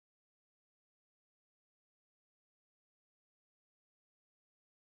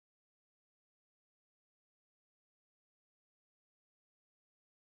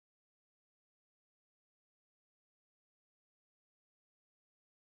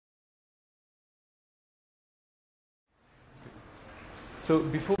So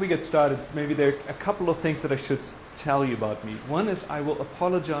before we get started, maybe there are a couple of things that I should tell you about me. One is I will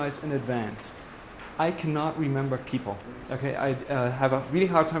apologize in advance. I cannot remember people. Okay, I have a really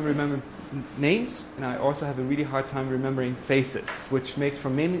hard time remembering names, and I also have a really hard time remembering faces, which makes for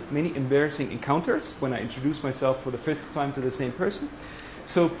many embarrassing encounters when I introduce myself for the 5th time to the same person.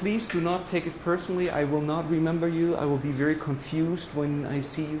 So please do not take it personally. I will not remember you. I will be very confused when I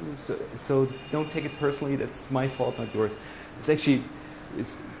see you. So don't take it personally. That's my fault, not yours.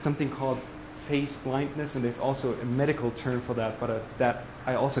 It's something called face blindness, and there's also a medical term for that, but that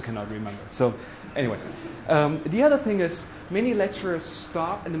I also cannot remember. So anyway, the other thing is many lecturers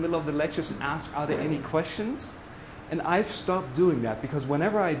stop in the middle of the lectures and ask, are there any questions? And I've stopped doing that because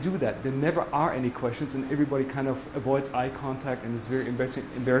whenever I do that, there never are any questions and everybody kind of avoids eye contact and it's very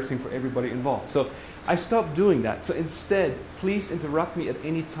embarrassing for everybody involved. So I stopped doing that. So instead, please interrupt me at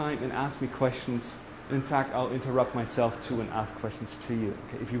any time and ask me questions. In fact, I'll interrupt myself too and ask questions to you.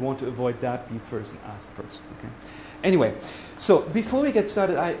 Okay? If you want to avoid that, be first and ask first. Okay? Anyway, so before we get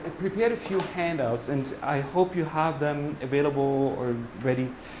started, I prepared a few handouts and I hope you have them available or ready.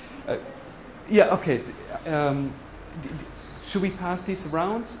 Yeah, okay. Should we pass these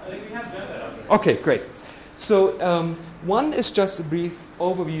around? I think we have done that already. Okay, great. So one is just a brief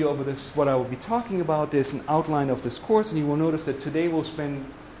overview of this, what I will be talking about. There's an outline of this course, and you will notice that today we'll spend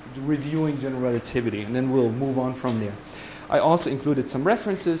reviewing general relativity, and then we'll move on from there. I also included some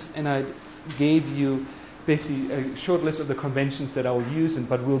references, and I gave you basically a short list of the conventions that I will use,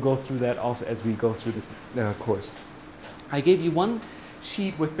 but we'll go through that also as we go through the course. I gave you one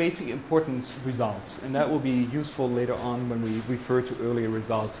sheet with basic important results, and that will be useful later on when we refer to earlier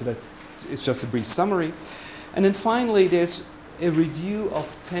results, so that it's just a brief summary. And then finally, there's a review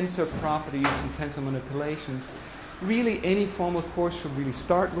of tensor properties and tensor manipulations. Really, any formal course should really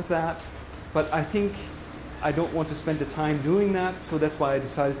start with that, but I think I don't want to spend the time doing that, so that's why I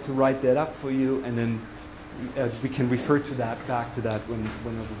decided to write that up for you, and then we can refer to that, back to that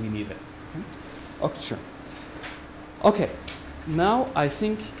whenever we need it. Okay, okay, sure. Okay. Now I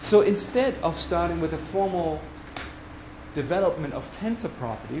think, so instead of starting with a formal development of tensor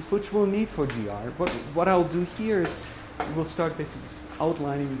properties, which we'll need for GR, what I'll do here is we'll start basically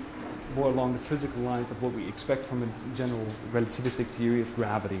outlining more along the physical lines of what we expect from a general relativistic theory of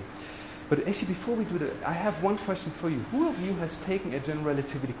gravity. But actually before we do that, I have one question for you. Who of you has taken a general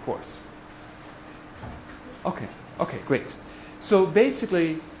relativity course? Okay, okay, great. So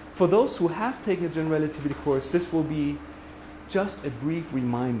basically, for those who have taken a general relativity course, this will be just a brief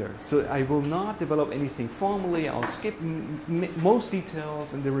reminder. So I will not develop anything formally. I'll skip most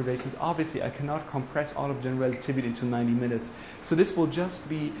details and derivations. Obviously, I cannot compress all of general relativity into 90 minutes. So this will just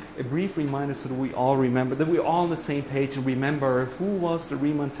be a brief reminder so that we all remember, that we're all on the same page and remember who was the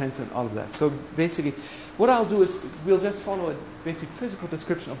Riemann tensor and all of that. So basically, what I'll do is we'll just follow a basic physical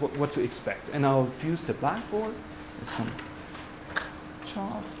description of what to expect. And I'll use the blackboard with some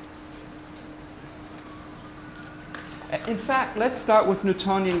chalk. In fact, let's start with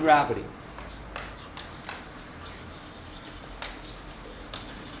Newtonian gravity.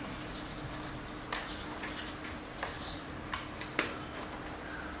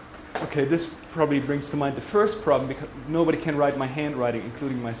 Okay, this probably brings to mind the first problem because nobody can write my handwriting,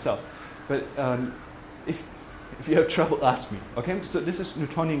 including myself. But if you have trouble, ask me. Okay, so this is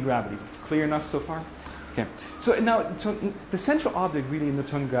Newtonian gravity. Clear enough so far? Okay, so now the central object really in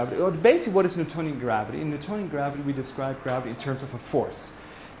Newtonian gravity, or basically what is Newtonian gravity? In Newtonian gravity we describe gravity in terms of a force.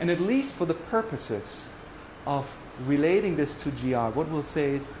 And at least for the purposes of relating this to GR, what we'll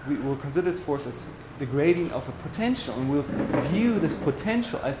say is we will consider this force as the gradient of a potential, and we'll view this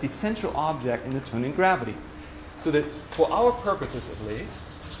potential as the central object in Newtonian gravity. So that for our purposes at least,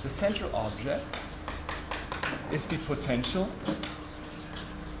 the central object is the potential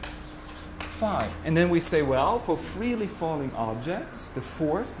phi. And then we say, well, for freely falling objects, the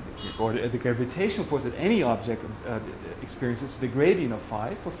force, or the gravitational force that any object experiences, the gradient of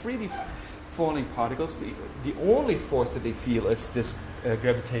phi. For freely falling particles, the only force that they feel is this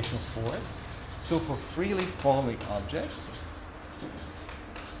gravitational force. So for freely falling objects,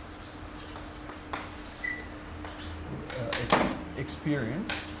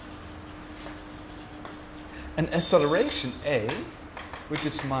 experience an acceleration a, which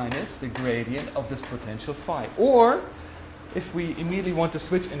is minus the gradient of this potential phi. Or, if we immediately want to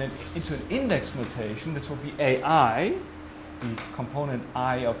switch into an index notation, this will be ai, the component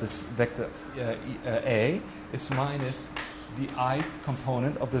I of this vector A, is minus the ith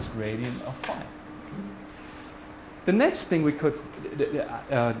component of this gradient of phi. The next thing we could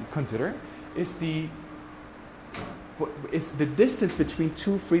consider is the distance between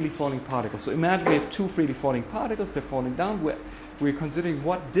two freely falling particles. So imagine we have two freely falling particles, they're falling down. we're considering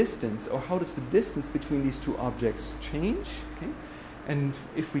what distance, or how does the distance between these two objects change. Okay? And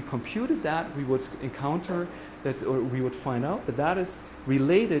if we computed that, we would encounter that, or we would find out that that is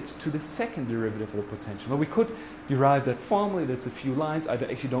related to the second derivative of the potential. Now we could derive that formally. That's a few lines. I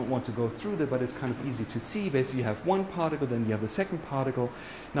actually don't want to go through that, but it's kind of easy to see. Basically, you have one particle, then you have the second particle.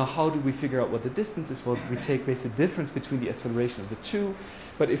 Now, how do we figure out what the distance is? Well, we take basically the difference between the acceleration of the two.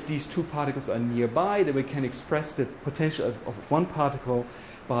 But if these two particles are nearby, then we can express the potential of one particle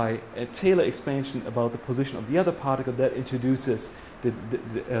by a Taylor expansion about the position of the other particle. That introduces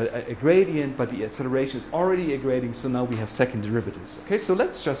a gradient, but the acceleration is already a gradient, so now we have second derivatives. Okay, so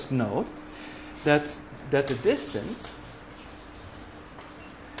let's just note that the distance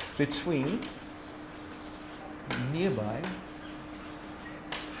between nearby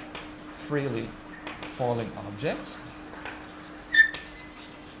freely falling objects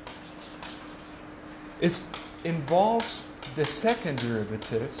involves the second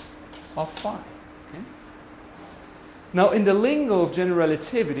derivatives of phi. Okay? Now, in the lingo of general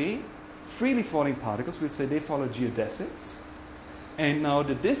relativity, freely falling particles, we'll say they follow geodesics. And now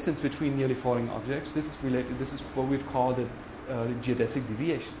the distance between nearly falling objects, this is what we'd call the geodesic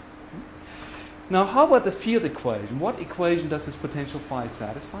deviation. Okay? Now, how about the field equation? What equation does this potential phi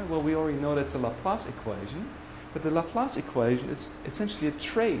satisfy? Well, we already know that's the Laplace equation, but the Laplace equation is essentially a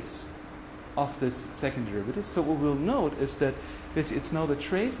trace of this second derivative. So what we'll note is that basically it's now the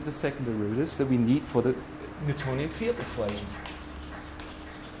trace of the second derivatives that we need for the Newtonian field equation.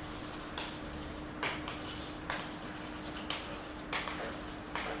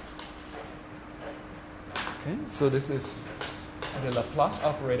 Okay, so this is the Laplace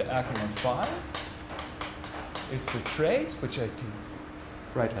operator acting on phi. It's the trace, which I can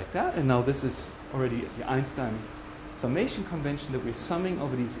write like that. And now this is already the Einstein summation convention that we're summing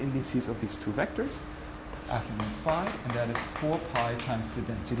over these indices of these two vectors, acting on phi, and that is 4 pi times the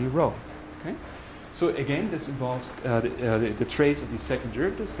density rho. Okay? So again, this involves the trace of these second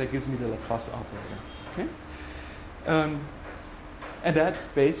derivatives. That gives me the Laplace operator. Okay? And that's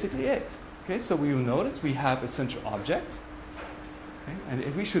basically it. Okay? So we will notice we have a central object. Okay? And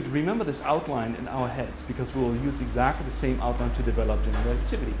if we should remember this outline in our heads, because we will use exactly the same outline to develop general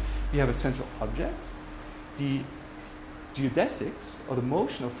relativity. We have a central object. The geodesics, or the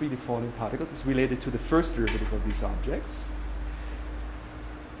motion of freely falling particles, is related to the first derivative of these objects.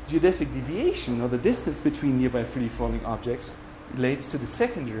 Geodesic deviation, or the distance between nearby freely falling objects, relates to the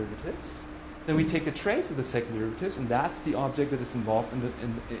second derivatives. Then we take a trace of the second derivatives, and that's the object that is involved in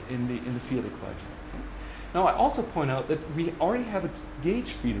the field equation. Okay? Now, I also point out that we already have a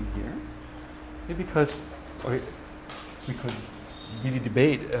gauge freedom here, okay, because we could really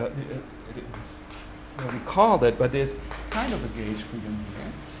debate. We call that, but there's kind of a gauge freedom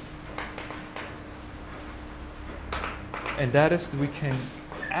here. And that is, we can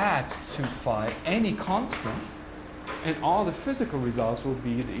add to phi any constant, and all the physical results will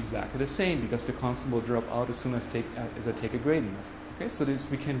be exactly the same, because the constant will drop out as soon as I take a gradient. Okay, so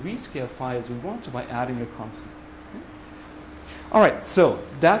we can rescale phi as we want to by adding a constant. Okay? All right, so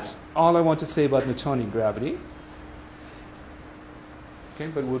that's all I want to say about Newtonian gravity. Okay,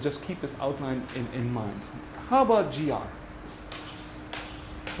 but we'll just keep this outline in mind. How about GR?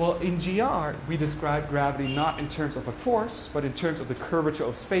 Well, in GR, we describe gravity not in terms of a force, but in terms of the curvature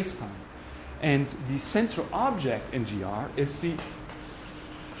of space-time. And the central object in GR is the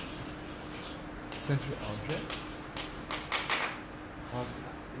central object.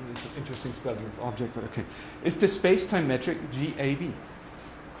 It's an interesting spelling of object, but okay. It's the space-time metric GAB.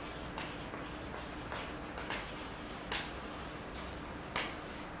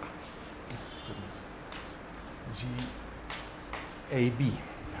 GAB.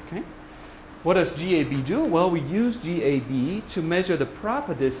 Okay. What does GAB do? Well, we use GAB to measure the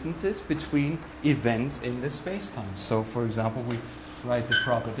proper distances between events in the space-time. So, for example, we write the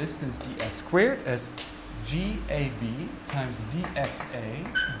proper distance ds squared as GAB times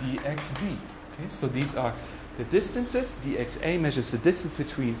dxa dxb. Okay, so these are the distances. dxa measures the distance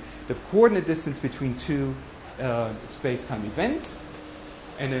between the coordinate distance between two space-time events,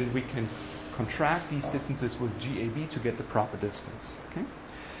 and then we can contract these distances with GAB to get the proper distance. Okay?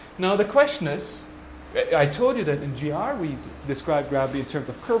 Now the question is, I told you that in GR we describe gravity in terms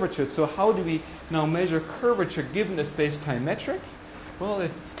of curvature, so how do we now measure curvature given a space-time metric? Well, a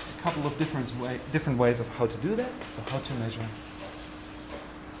couple of different ways of how to do that. So how to measure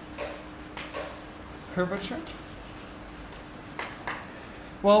curvature?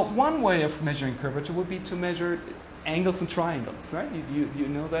 Well, one way of measuring curvature would be to measure angles and triangles, right? You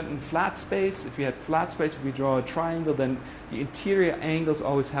know that in flat space, if you had flat space, if we draw a triangle, then the interior angles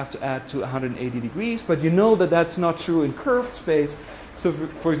always have to add to 180 degrees, but you know that that's not true in curved space. So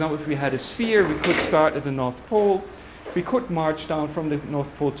for example, if we had a sphere, we could start at the North Pole, we could march down from the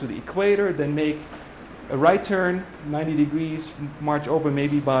North Pole to the equator, then make a right turn, 90 degrees, march over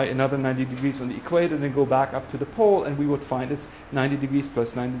maybe by another 90 degrees on the equator, and then go back up to the pole, and we would find it's 90 degrees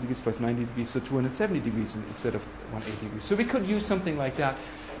plus 90 degrees plus 90 degrees, so 270 degrees instead of 180 degrees. So we could use something like that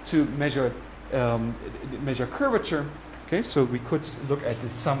to measure curvature. Okay, so we could look at the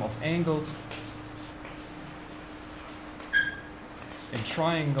sum of angles and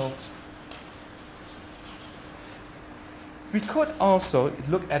triangles. We could also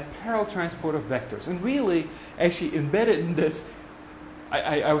look at parallel transport of vectors. And really, actually embedded in this,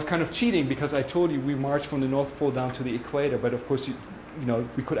 I was kind of cheating because I told you we marched from the North Pole down to the equator. But of course, you know,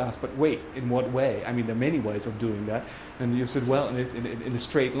 we could ask, but wait, in what way? I mean, there are many ways of doing that. And you said, well, in a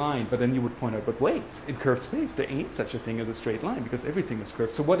straight line. But then you would point out, but wait, in curved space, there ain't such a thing as a straight line because everything is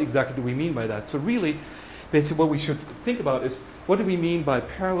curved. So what exactly do we mean by that? So really, basically what we should think about is, what do we mean by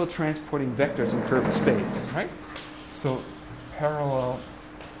parallel transporting vectors in curved space, right? So parallel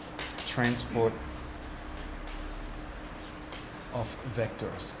transport of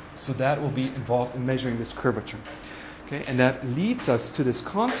vectors. So that will be involved in measuring this curvature. Okay, and that leads us to this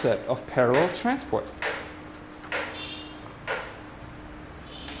concept of parallel transport.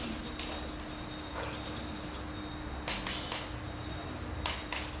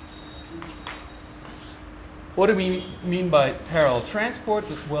 What do we mean by parallel transport?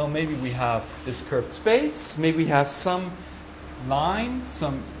 Well, maybe we have this curved space, maybe we have some line,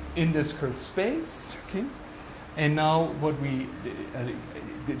 some in this curved space, okay? And now what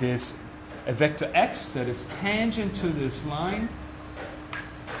there's a vector x that is tangent to this line,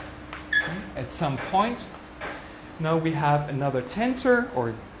 okay, at some point. Now we have another tensor,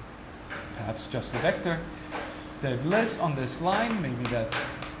 or perhaps just a vector, that lives on this line, maybe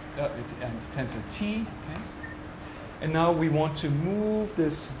that's tensor t, okay? And now we want to move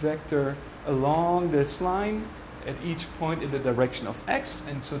this vector along this line at each point in the direction of x,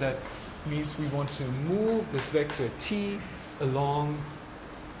 and so that means we want to move this vector t along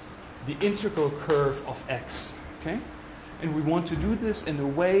the integral curve of x, okay? And we want to do this in a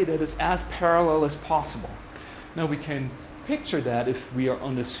way that is as parallel as possible. Now we can picture that if we are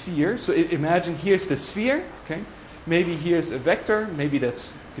on a sphere. So imagine here's the sphere, okay? Maybe here's a vector, maybe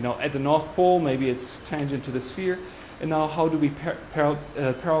that's, you know, at the North Pole, maybe it's tangent to the sphere. And now how do we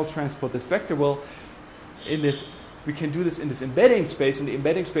parallel transport this vector? Well, we can do this in this embedding space. In the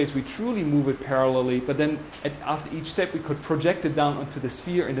embedding space, we truly move it parallelly, but then after each step, we could project it down onto the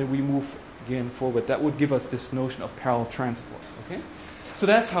sphere, and then we move again forward. That would give us this notion of parallel transport. Okay? So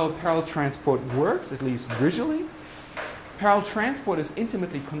that's how parallel transport works, at least visually. Parallel transport is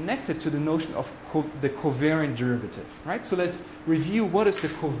intimately connected to the notion of the covariant derivative. Right? So let's review what is the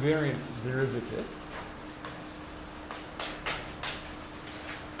covariant derivative.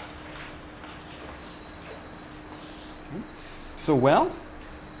 So, well,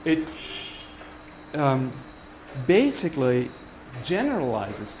 it basically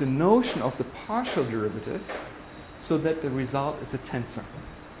generalizes the notion of the partial derivative so that the result is a tensor.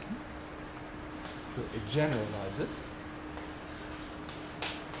 Okay? So it generalizes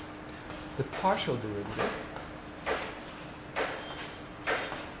the partial derivative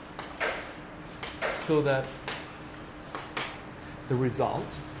so that the result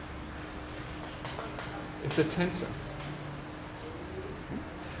is a tensor.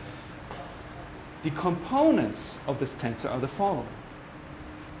 The components of this tensor are the following.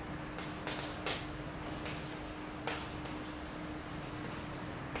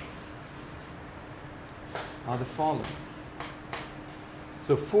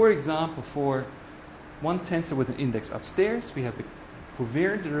 So for example, for one tensor with an index upstairs, we have the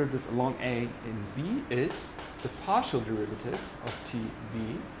covariant derivative along A and B is the partial derivative of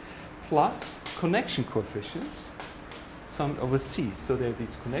TB plus connection coefficients summed over C. So there are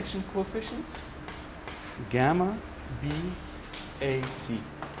these connection coefficients, gamma, B, A, C.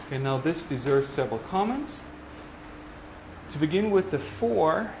 Okay, now this deserves several comments. To begin with, the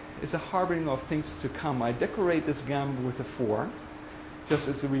 4 is a harbinger of things to come. I decorate this gamma with a 4, just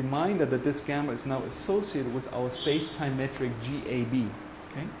as a reminder that this gamma is now associated with our space-time metric GAB.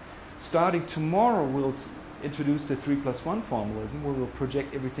 Okay? Starting tomorrow, we'll introduce the 3+1 formalism, where we'll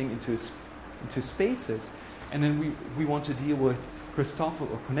project everything into spaces, and then we want to deal with Christoffel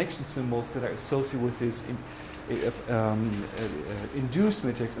or connection symbols that are associated with these induced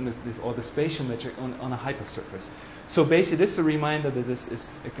matrix and or the spatial metric on a hypersurface. So basically, this is a reminder that this is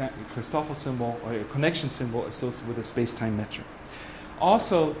a Christoffel symbol or a connection symbol associated with a space-time metric.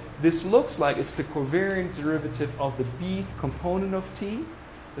 Also, this looks like it's the covariant derivative of the b component of t.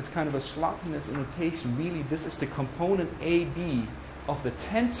 It's kind of a sloppiness in notation. Really, this is the component AB of the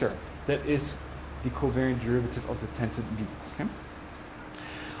tensor that is the covariant derivative of the tensor b. Okay?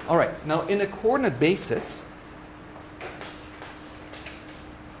 All right, now in a coordinate basis,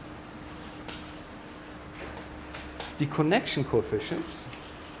 the connection coefficients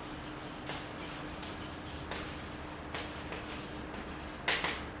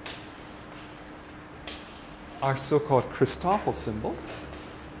are so-called Christoffel symbols.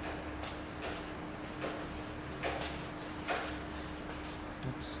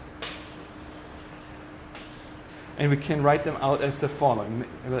 Oops. And we can write them out as the following.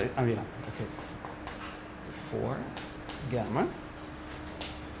 Okay. For gamma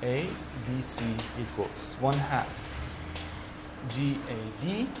A, B, C equals 1/2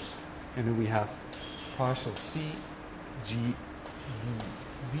 GAD, and then we have partial C, G, D,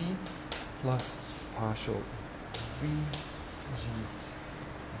 B, plus partial B, G,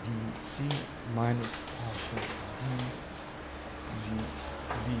 D, C, minus partial B, G,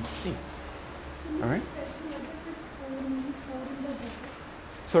 B, C. All right?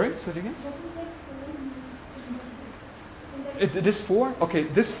 Sorry, say it again? This 4? Okay,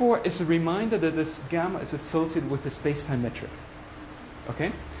 this 4 is a reminder that this gamma is associated with the space-time metric.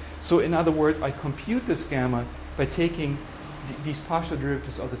 Okay? So in other words, I compute this gamma by taking these partial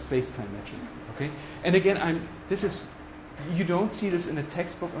derivatives of the space-time metric. Okay? And again, you don't see this in a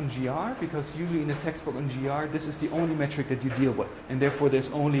textbook on GR, because usually in a textbook on GR, this is the only metric that you deal with. And therefore,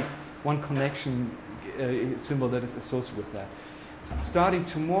 there's only one connection symbol that is associated with that. Starting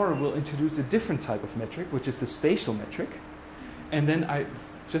tomorrow, we'll introduce a different type of metric, which is the spatial metric. And then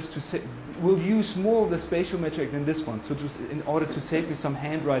we'll use more of the spatial metric than this one. So in order to save me some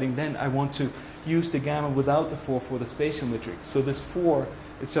handwriting, then I want to use the gamma without the 4 for the spatial metric. So this 4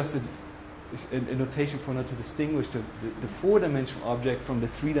 is just a notation for now to distinguish the 4-dimensional object from the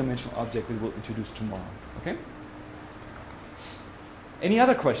 3-dimensional object that we'll introduce tomorrow. Okay? Any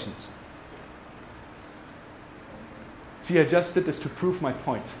other questions? See, I just did this to prove my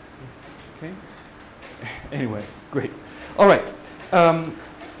point. Okay? Anyway, great. All right.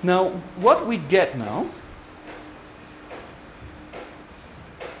 Now, what we get now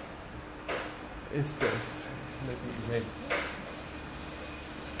is this. Let me erase this.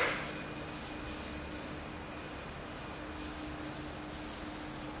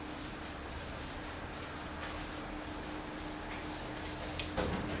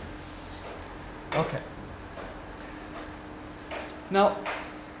 Okay. Now,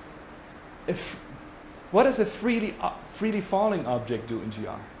 what does a freely falling object do in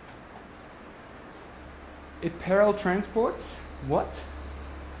GR? It parallel transports what?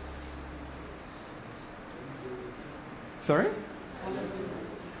 Sorry?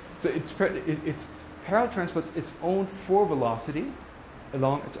 So it parallel transports its own 4 velocity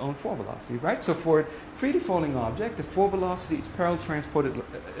along its own 4 velocity, right? So for a freely falling object, the 4 velocity is parallel transported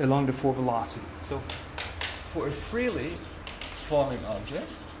along the 4 velocity. So for a freely falling object,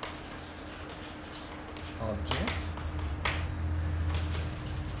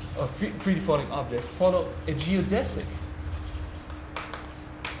 freely falling objects follow a geodesic.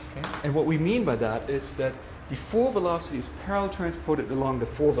 Okay? And what we mean by that is that the 4 velocity is parallel transported along the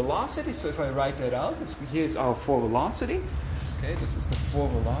 4 velocity. So if I write that out, here's our 4 velocity. Okay, this is the 4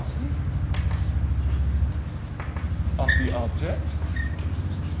 velocity of the object.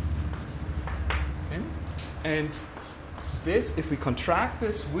 Okay? And this, if we contract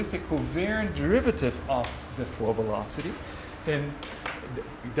this with the covariant derivative of the 4 velocity, then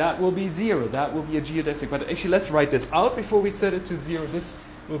that will be 0. That will be a geodesic. But actually, let's write this out before we set it to 0. This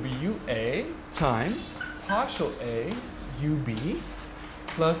will be UA times partial A UB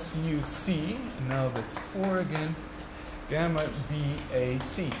plus UC. Now this 4 again. Gamma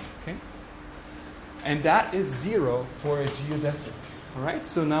BAC. Okay? And that is 0 for a geodesic. All right?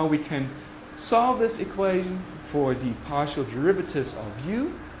 So now we can solve this equation for the partial derivatives of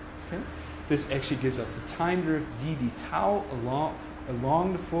u. Okay? This actually gives us the time derivative d tau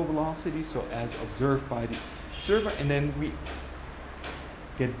along the 4 velocity, so as observed by the observer. And then we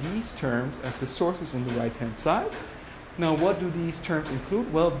get these terms as the sources on the right-hand side. Now, what do these terms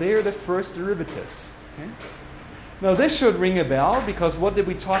include? Well, they're the first derivatives. Okay? Now, this should ring a bell, because what did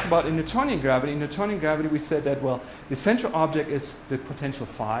we talk about in Newtonian gravity? In Newtonian gravity, we said that, well, the central object is the potential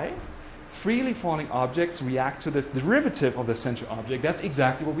phi. Freely falling objects react to the derivative of the central object. That's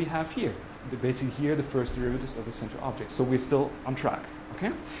exactly what we have here. basically here the first derivatives of the central object. So we're still on track.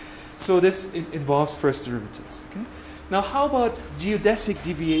 Okay? So this involves first derivatives. Okay? Now how about geodesic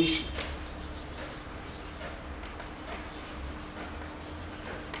deviation?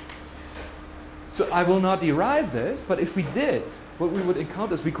 So I will not derive this, but if we did, what we would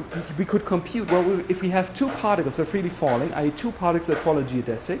encounter is we could compute, well, if we have two particles that are freely falling, i.e. two particles that follow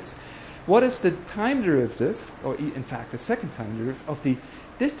geodesics, what is the time derivative, or in fact the second time derivative, of the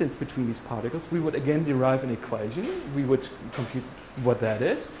distance between these particles? We would again derive an equation. We would compute what that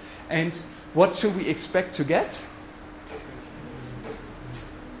is. And what should we expect to get?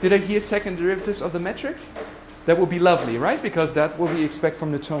 Did I hear second derivatives of the metric? That would be lovely, right? Because that's what we expect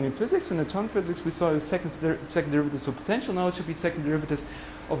from Newtonian physics. In Newtonian physics, we saw the second derivatives of potential. Now it should be second derivatives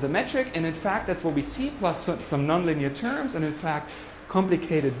of the metric. And in fact, that's what we see, plus some nonlinear terms. And in fact,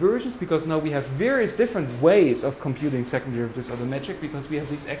 complicated versions, because now we have various different ways of computing second derivatives of the metric, because we have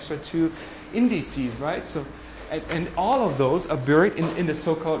these extra two indices, right? So, and all of those are buried in the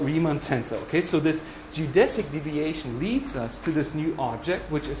so-called Riemann tensor. Okay, so this geodesic deviation leads us to this new object,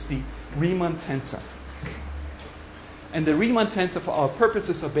 which is the Riemann tensor. And the Riemann tensor, for our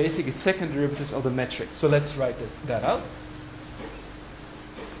purposes, are basically second derivatives of the metric. So let's write that out.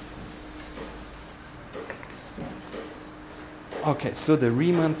 Okay, so the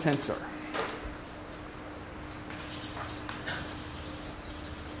Riemann tensor.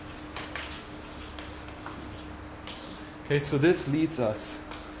 Okay, so this leads us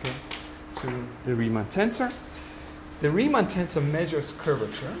to the Riemann tensor. The Riemann tensor measures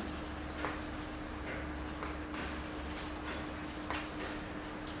curvature.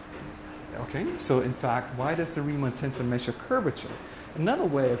 Okay, so in fact, why does the Riemann tensor measure curvature? Another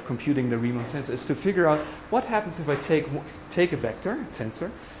way of computing the Riemann tensor is to figure out what happens if I take a vector, a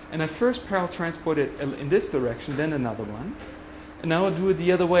tensor, and I first parallel transport it in this direction, then another one. And now I'll do it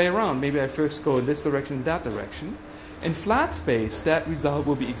the other way around. Maybe I first go in this direction and that direction. In flat space, that result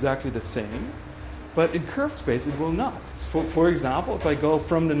will be exactly the same. But in curved space, it will not. For example, if I go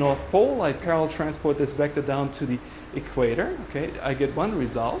from the North Pole, I parallel transport this vector down to the equator. Okay, I get one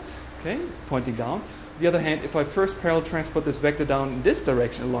result. Okay, pointing down. On the other hand, if I first parallel transport this vector down in this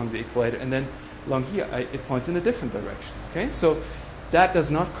direction along the equator, and then along here, it points in a different direction. Okay, so that does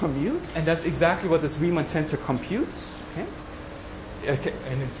not commute, and that's exactly what this Riemann tensor computes. Okay,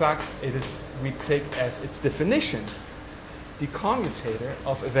 and in fact, we take as its definition the commutator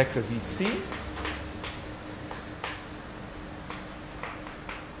of a vector VC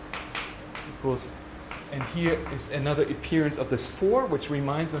equals. And here is another appearance of this 4, which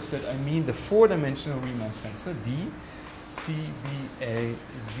reminds us that I mean the 4-dimensional Riemann tensor, D, C, B, A,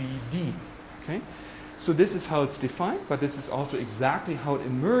 V, D. Okay? So this is how it's defined, but this is also exactly how it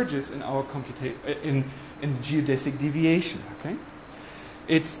emerges in our in geodesic deviation. Okay?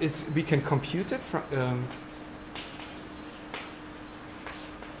 We can compute it from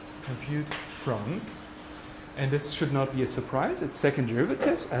and this should not be a surprise. It's second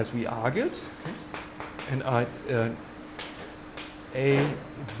derivatives, as we argued. Okay? And A, B,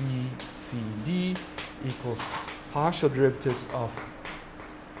 C, D equals partial derivatives of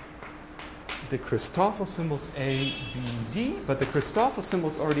the Christoffel symbols A, B, D. But the Christoffel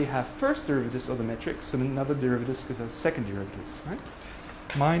symbols already have first derivatives of the metric, so another derivatives because of second derivatives, right?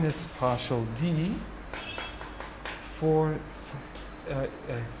 Minus partial D for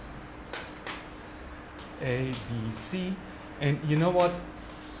A, B, C. And you know what?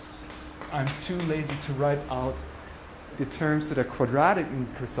 I'm too lazy to write out the terms that are quadratic in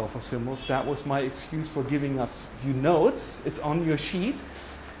Christoffel symbols. That was my excuse for giving up you notes. It's on your sheet.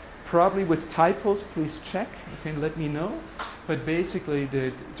 Probably with typos, please check. Okay, let me know. But basically,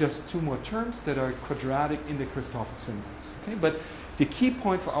 just two more terms that are quadratic in the Christoffel symbols. Okay, but the key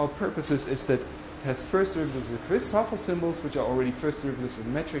point for our purposes is that it has first derivatives of the Christoffel symbols, which are already first derivatives of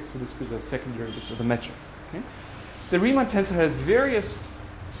the metric, so this gives us second derivatives of the metric. Okay? The Riemann tensor has various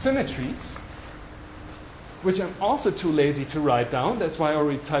symmetries, which I'm also too lazy to write down. That's why I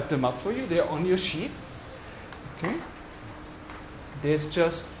already typed them up for you. They're on your sheet. Okay? There's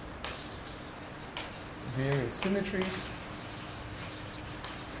just various symmetries.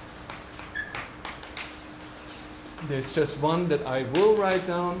 There's just one that I will write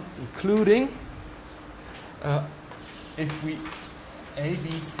down, including if we A,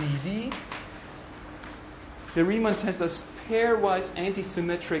 B, C, D, the Riemann tensor is pairwise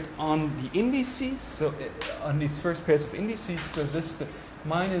antisymmetric on the indices, so on these first pairs of indices, so this the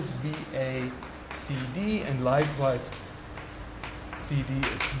minus VA CD, and likewise CD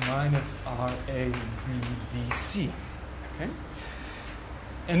is minus RABDC. Okay?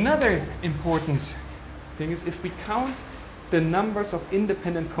 Another important thing is if we count the numbers of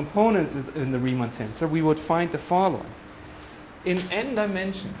independent components in the Riemann tensor, we would find the following. In n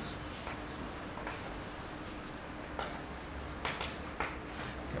dimensions,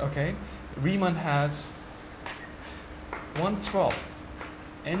 okay, Riemann has 1/12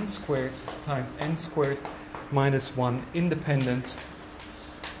 n squared times n squared minus 1 independent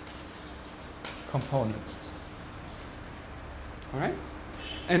components. All right?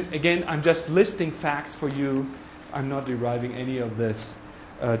 And again, I'm just listing facts for you. I'm not deriving any of this.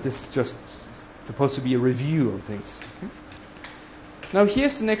 This is just supposed to be a review of things. Okay? Now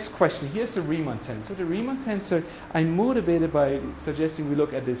here's the next question. Here's the Riemann tensor. The Riemann tensor, I'm motivated by suggesting we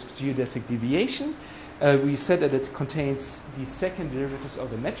look at this geodesic deviation. We said that it contains the second derivatives of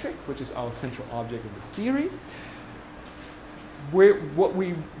the metric, which is our central object of this theory. Where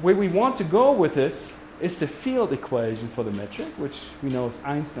we want to go with this is the field equation for the metric, which we know is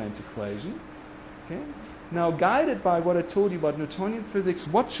Einstein's equation. Okay? Now, guided by what I told you about Newtonian physics,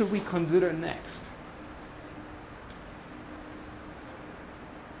 what should we consider next?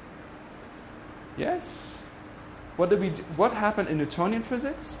 Yes? What happened in Newtonian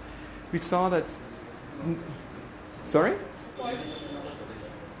physics? We saw that... Sorry?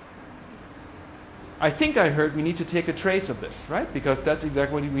 I think I heard we need to take a trace of this, right? Because that's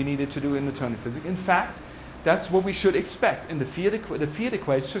exactly what we needed to do in Newtonian physics. In fact, that's what we should expect. In the field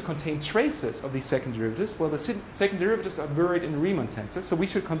equation should contain traces of these second derivatives. Well, the second derivatives are buried in the Riemann tensor, so we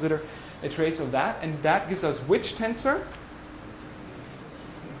should consider a trace of that. And that gives us which tensor?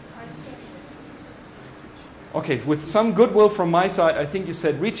 Okay, with some goodwill from my side, I think you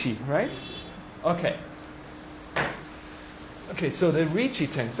said Ricci, right? Okay. Okay, so the Ricci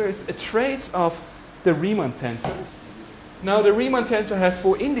tensor is a trace of the Riemann tensor. Now the Riemann tensor has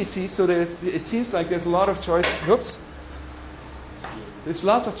 4 indices, so it seems like there's a lot of choice. Oops. There's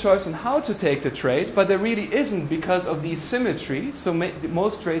lots of choice on how to take the trace, but there really isn't because of these symmetries. So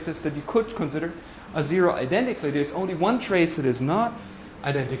most traces that you could consider are zero identically. There's only one trace that is not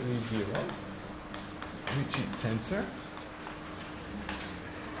identically zero. Ricci tensor.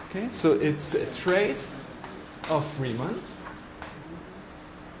 Okay, so it's a trace of Riemann.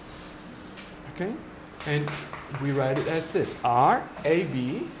 Okay, and we write it as this: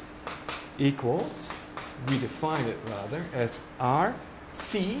 RAB equals, we define it rather as RCACB.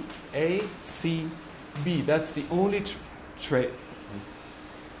 That's the only trace.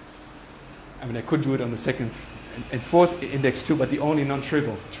 I mean, I could do it on the second and fourth index too, but the only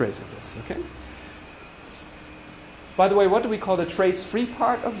non-trivial trace of this. Okay. By the way, what do we call the trace-free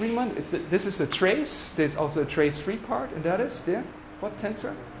part of Riemann? If this is a trace, there's also a trace-free part, and that is there. What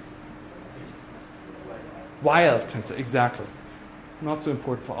tensor? Wild tensor, exactly. Not so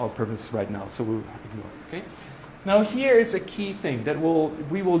important for our purposes right now, so we'll ignore it. Okay. Now here is a key thing that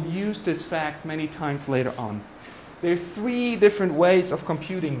we will use this fact many times later on. There are 3 different ways of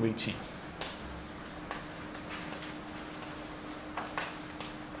computing Ricci.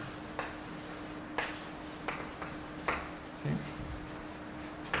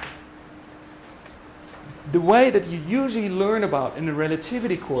 The way that you usually learn about in the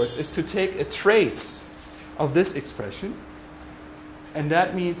relativity course is to take a trace of this expression, and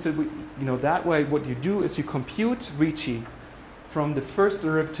that means that that way what you do is you compute Ricci from the first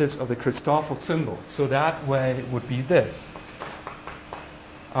derivatives of the Christoffel symbol. So that way it would be this: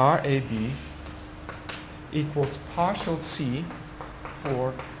 RAB equals partial C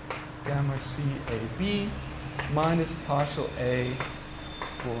for gamma CAB minus partial A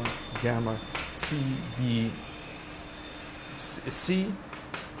for gamma CBC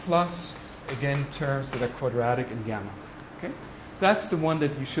plus, again, terms that are quadratic in gamma. Okay? That's the one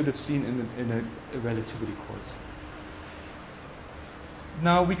that you should have seen in a relativity course.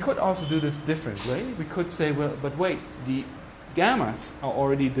 Now, we could also do this differently. We could say, well, but wait, the gammas are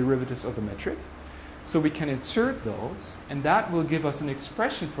already derivatives of the metric, so we can insert those, and that will give us an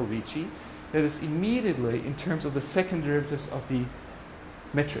expression for Ricci that is immediately in terms of the second derivatives of the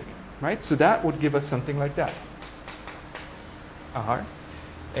metric. Right? So that would give us something like that.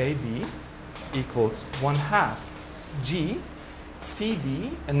 RAB equals 1/2 G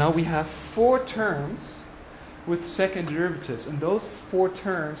CD, and now we have 4 terms with second derivatives, and those 4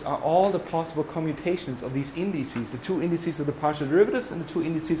 terms are all the possible commutations of these indices, the 2 indices of the partial derivatives and the 2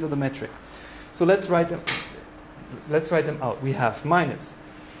 indices of the metric. So let's write them out. We have minus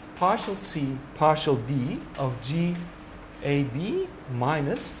partial C partial D of G AB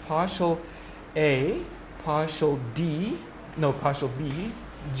minus partial A, partial B,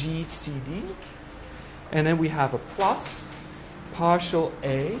 GCD. And then we have a plus partial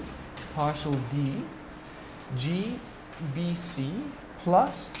A, partial D, GBC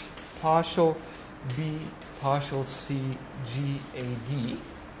plus partial B, partial c GAD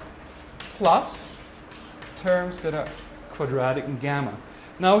plus terms that are quadratic in gamma.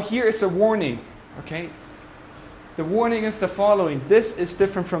 Now here is a warning, okay? The warning is the following. This is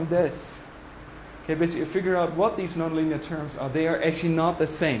different from this. Okay, basically figure out what these nonlinear terms are. They are actually not the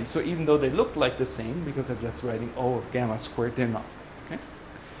same. So even though they look like the same, because I'm just writing O of gamma squared, they're not. Okay?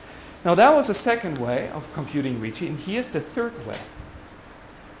 Now that was the second way of computing Ricci, and here's the third way.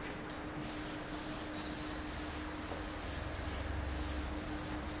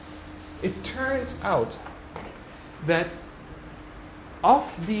 It turns out that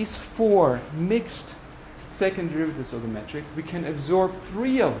of these four mixed second derivatives of the metric, we can absorb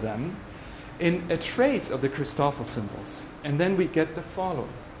three of them in a trace of the Christoffel symbols. And then we get the following.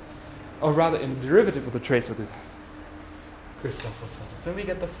 Or rather, in the derivative of the trace of the Christoffel symbols. Then we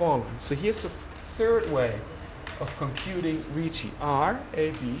get the following. So here's the third way of computing Ricci.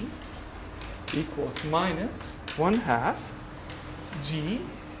 RAB equals minus 1/2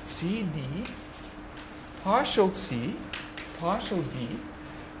 GCD partial C partial B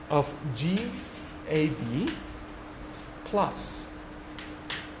of GAB plus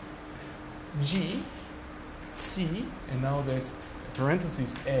G, C, and now there's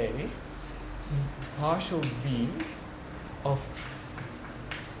parentheses A, partial B of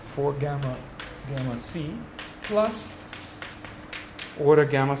 4 gamma C plus order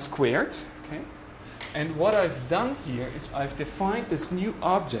gamma squared. Okay? And what I've done here is I've defined this new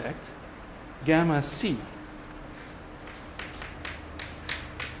object, gamma C.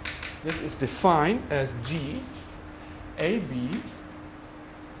 This is defined as G AB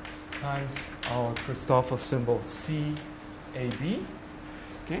times our Christoffel symbol CAB.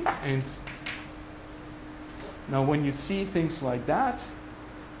 Okay, and now when you see things like that,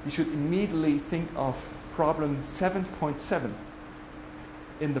 you should immediately think of problem 7.7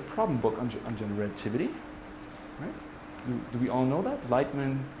 in the problem book on general relativity. Right? Do we all know that?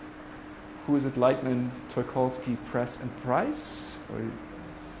 Lightman, who is it? Lightman, Tucholsky, Press, and Price? Or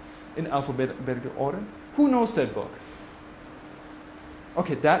in alphabetical order. Who knows that book?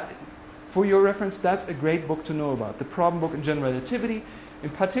 Okay, that, for your reference, that's a great book to know about. The problem book in general relativity, in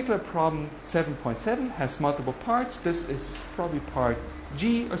particular problem 7.7 has multiple parts. This is probably part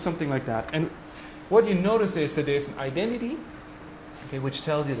G or something like that. And what you notice is that there's an identity, okay, which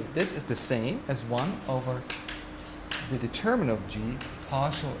tells you that this is the same as 1 over the determinant of G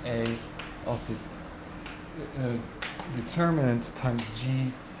partial A of the determinant times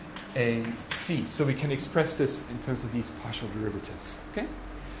G AC. So we can express this in terms of these partial derivatives. Okay?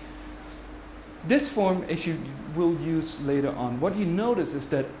 This form, as you will use later on, what you notice is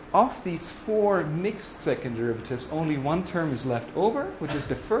that of these 4 mixed second derivatives, only one term is left over, which is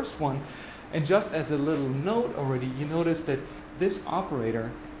the first one. And just as a little note already, you notice that this operator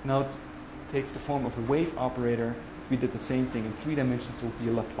now takes the form of a wave operator. If we did the same thing in 3 dimensions, it would be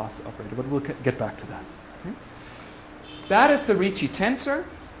a Laplace operator, but we'll get back to that. Okay? That is the Ricci tensor.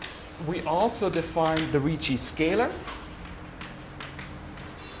 We also define the Ricci scalar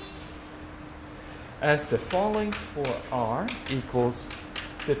as the following for R equals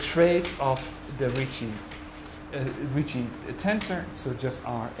the trace of the Ricci tensor, so just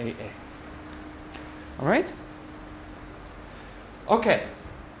RAA. All right? Okay.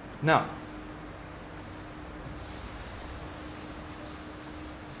 Now,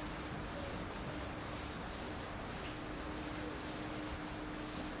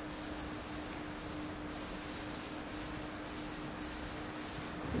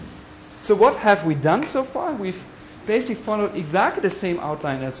 so what have we done so far? We've basically followed exactly the same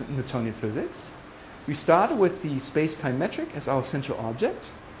outline as in Newtonian physics. We started with the space-time metric as our central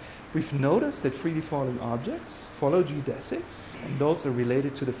object. We've noticed that freely falling objects follow geodesics, and those are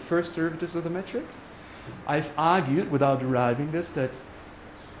related to the first derivatives of the metric. I've argued, without deriving this, that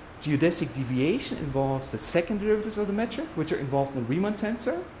geodesic deviation involves the second derivatives of the metric, which are involved in the Riemann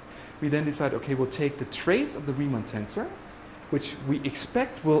tensor. We then decide, okay, we'll take the trace of the Riemann tensor, which we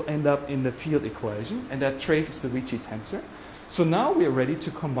expect will end up in the field equation, and that trace is the Ricci tensor. So now we are ready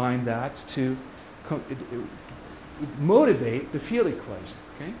to combine that to motivate the field equation.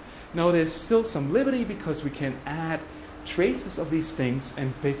 Okay? Now there's still some liberty because we can add traces of these things,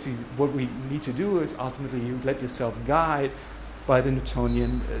 and basically what we need to do is ultimately you let yourself guide by the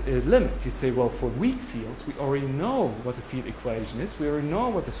Newtonian limit. You say, well, for weak fields, we already know what the field equation is. We already know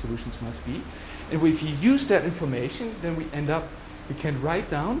what the solutions must be. And if you use that information, then we can write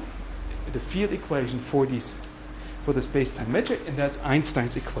down the field equation for the space-time metric, and that's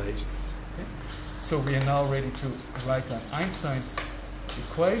Einstein's equations. Okay? So we are now ready to write down Einstein's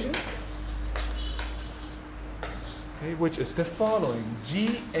equation, okay, which is the following.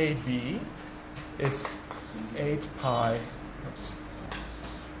 GAB is 8 pi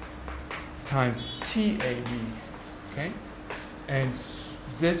times TAB. Okay? And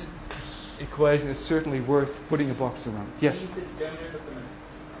this equation is certainly worth putting a box around. Yes?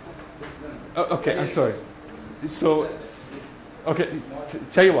 Oh, okay, I'm sorry. So, okay,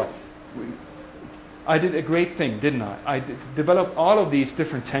 tell you what. I did a great thing, didn't I? I developed all of these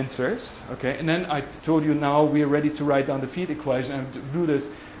different tensors, okay, and then I told you now we are ready to write down the field equation and do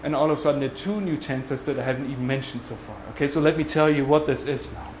this, and all of a sudden there are 2 new tensors that I haven't even mentioned so far. Okay, so let me tell you what this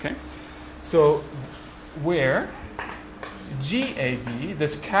is now, okay? So, where GAB,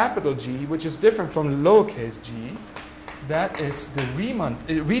 this capital G, which is different from lowercase g, that is the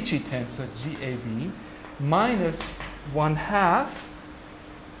Ricci tensor GAB minus 1/2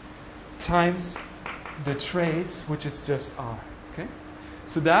 times the trace, which is just R. Okay,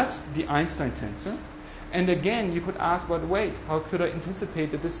 so that's the Einstein tensor. And again, you could ask, but wait, how could I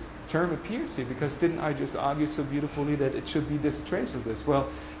anticipate that this term appears here? Because didn't I just argue so beautifully that it should be this trace of this? Well,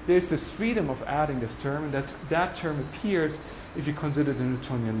 there's this freedom of adding this term, and that term appears if you consider the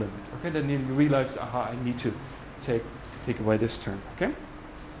Newtonian limit. Okay, then you realize, aha, I need to take away this term. Okay.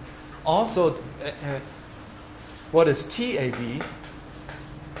 Also, what is TAB?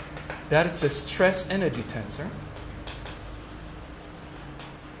 That is the stress energy tensor,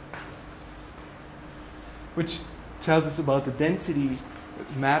 which tells us about the density,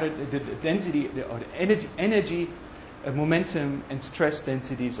 the density, or the energy, momentum, and stress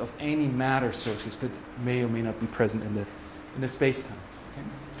densities of any matter sources that may or may not be present in the space-time.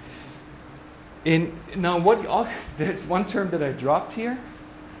 Okay? Now, there's one term that I dropped here.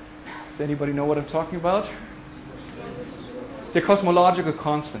 Does anybody know what I'm talking about? The cosmological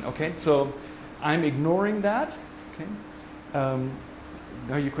constant, okay? So I'm ignoring that, okay?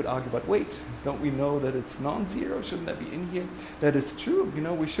 Now you could argue, but wait, don't we know that it's non-zero? Shouldn't that be in here? That is true, you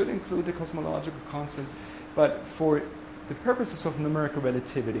know, we should include the cosmological constant, but for the purposes of numerical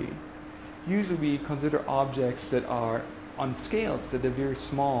relativity, usually we consider objects that are on scales that are very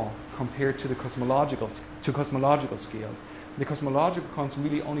small compared to the cosmological scales. The cosmological constant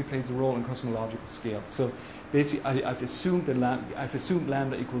really only plays a role in cosmological scales. So basically, I've assumed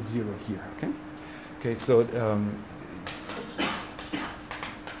lambda equals 0 here. Okay. Okay. So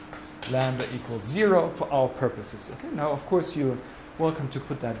lambda equals 0 for our purposes. Okay. Now, of course, you're welcome to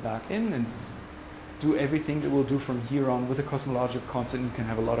put that back in and do everything that we'll do from here on with the cosmological constant. You can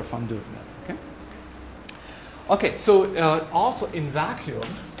have a lot of fun doing that. Okay. Okay. So also in vacuum.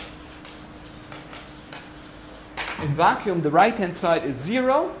 In vacuum, the right-hand side is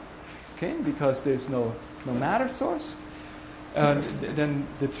 0, okay, because there's no matter source. Then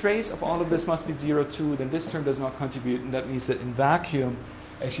the trace of all of this must be 0 too. Then this term does not contribute, and that means that in vacuum,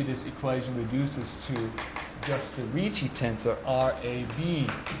 actually this equation reduces to just the Ricci tensor RAB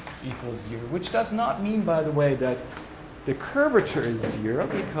equals 0, which does not mean, by the way, that the curvature is 0,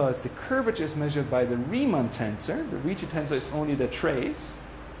 because the curvature is measured by the Riemann tensor. The Ricci tensor is only the trace.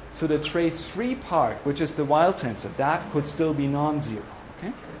 So the trace-free part, which is the Weil tensor, that could still be non-zero.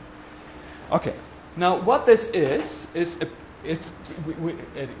 Okay. Okay. Now, what this is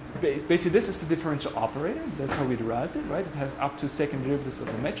basically this is the differential operator. That's how we derived it, right? It has up to second derivatives of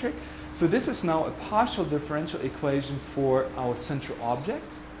the metric. So this is now a partial differential equation for our central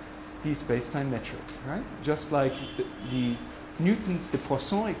object, the space-time metric, right? Just like the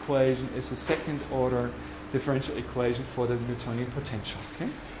Poisson equation is a second-order differential equation for the Newtonian potential. Okay.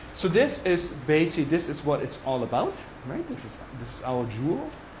 So this is what it's all about, right? This is our jewel.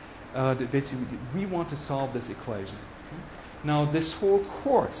 Basically, we want to solve this equation. Okay? Now, this whole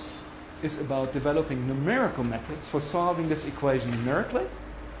course is about developing numerical methods for solving this equation numerically.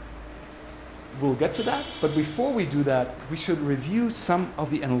 We'll get to that, but before we do that, we should review some of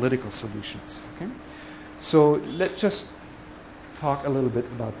the analytical solutions. Okay? So let's just talk a little bit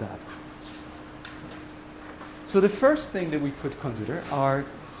about that. So the first thing that we could consider are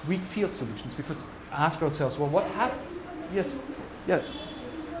weak field solutions. We could ask ourselves, well, what happened? Yes, yes.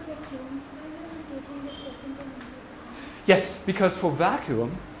 Yes, because for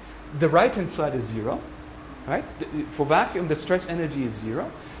vacuum, the right-hand side is 0, right? For vacuum, the stress energy is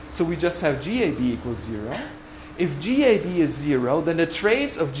 0. So we just have GAB equals 0. If GAB is 0, then the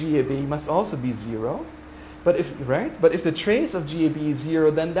trace of GAB must also be 0. But if the trace of GAB is 0,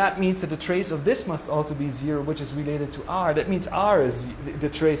 then that means that the trace of this must also be 0, which is related to R. That means R is the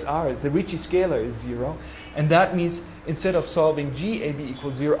trace R, the Ricci scalar is 0. And that means instead of solving GAB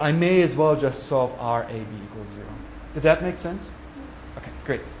equals 0, I may as well just solve RAB equals 0. Did that make sense? Okay,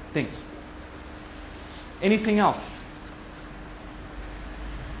 great. Thanks. Anything else?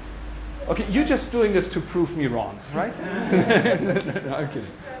 Okay, you're just doing this to prove me wrong, right? No, I'm kidding.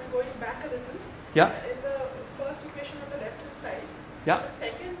 Going back a little. Yeah? In the Yeah? The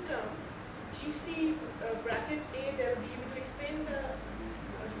second term, GC bracket A del B, would you explain the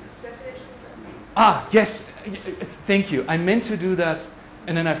definition of that? Ah, yes. Thank you. I meant to do that,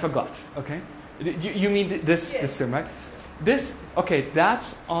 and then I forgot. Okay. You mean this Yes. term, right? This, okay,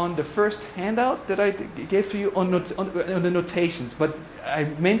 that's on the first handout that I gave to you on the notations, but I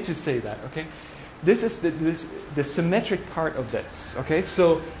meant to say that, okay? This is the symmetric part of this, okay?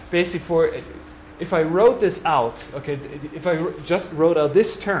 So basically if I wrote this out, okay, if I just wrote out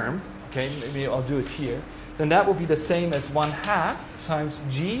this term, okay, maybe I'll do it here, then that will be the same as 1/2 times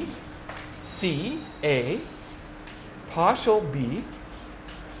G C A partial B,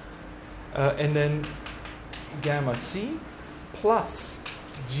 and then gamma C plus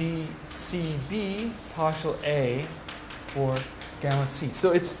GCB partial A for gamma C.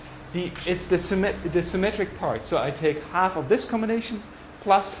 So it's the symmetric part. So I take half of this combination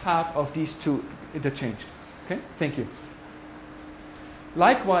plus half of these two interchanged. Okay, thank you.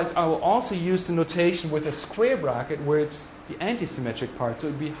 Likewise, I will also use the notation with a square bracket where it's the anti-symmetric part. So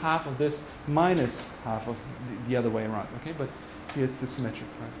it would be half of this minus half of the other way around. Okay, but here it's the symmetric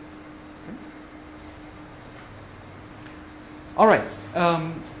part. All right.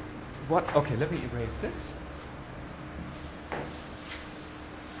 What? Okay, let me erase this.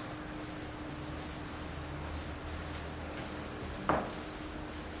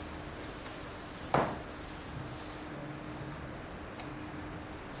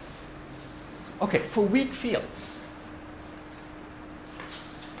 Okay, for weak fields.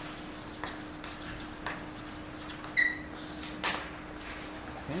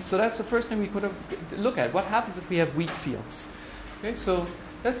 Okay, so that's the first thing we could look at. What happens if we have weak fields? Okay, so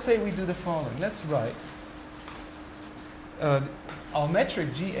let's say we do the following. Let's write our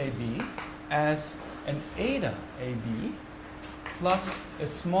metric GAB as an eta AB plus a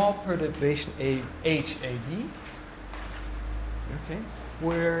small perturbation HAB, okay,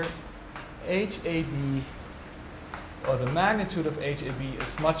 where HAB, or the magnitude of HAB,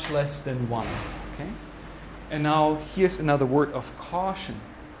 is much less than 1. Okay? And now here's another word of caution.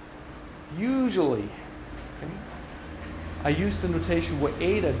 Usually, okay, I use the notation where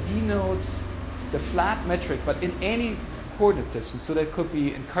eta denotes the flat metric, but in any coordinate system. So that could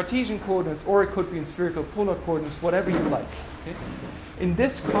be in Cartesian coordinates, or it could be in spherical polar coordinates, whatever you like. Okay? In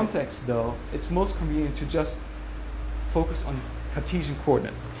this context, though, it's most convenient to just focus on Cartesian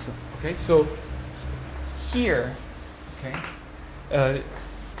coordinates. So, okay, so here, okay,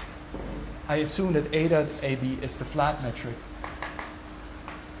 I assume that eta AB is the flat metric.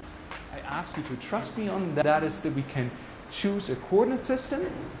 I ask you to trust me on that. That is that we can choose a coordinate system.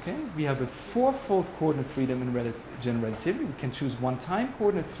 Okay, we have a 4-fold coordinate freedom in general relativity. We can choose 1 time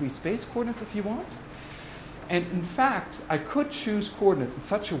coordinate, 3 space coordinates if you want. And in fact, I could choose coordinates in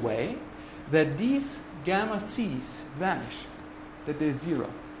such a way that these gamma c's vanish, that they're 0.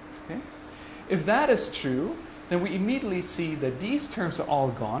 Okay? If that is true, then we immediately see that these terms are all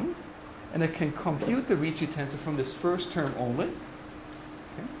gone, and I can compute the Ricci tensor from this first term only.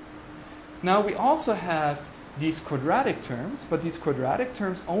 Okay? Now we also have these quadratic terms, but these quadratic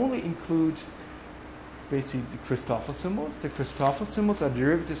terms only include basically the Christoffel symbols. The Christoffel symbols are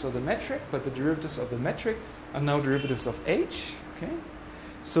derivatives of the metric, but the derivatives of the metric are now derivatives of h. Okay?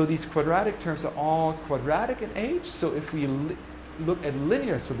 So these quadratic terms are all quadratic in h. So if we look at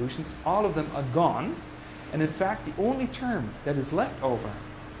linear solutions, all of them are gone. And in fact, the only term that is left over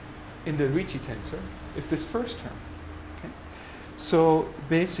in the Ricci tensor is this first term. Okay? So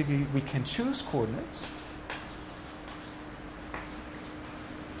basically, we can choose coordinates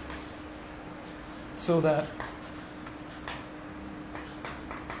so that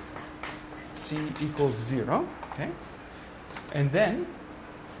c equals 0. Okay? And then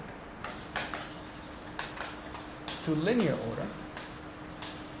to linear order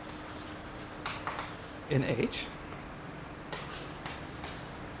in H,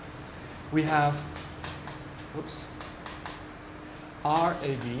 we have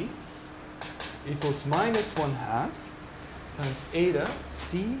RAB equals minus 1/2 times eta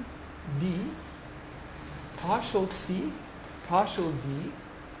C D partial C partial D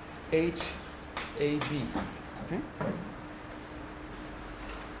H A B. Okay?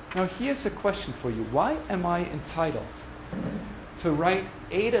 Now here's a question for you. Why am I entitled to write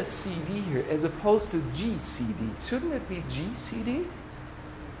eta CD here as opposed to GCD? Shouldn't it be GCD?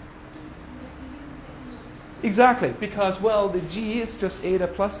 Exactly, because, well, the G is just eta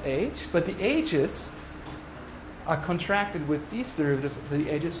plus H, but the H's are contracted with these derivatives of the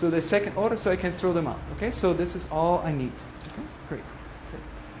H's, so they're second order, so I can throw them out. Okay, so this is all I need. Okay, great. Okay.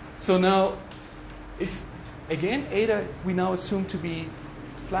 So now, if, again, eta we now assume to be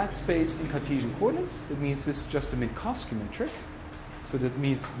flat space in Cartesian coordinates. That means this is just a Minkowski metric. So that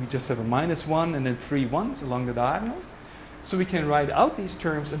means we just have a -1 and then 3 ones along the diagonal. So we can write out these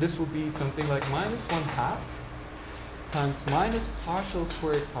terms, and this will be something like -1/2 times minus partial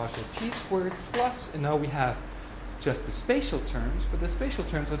squared partial t squared plus, and now we have just the spatial terms, but the spatial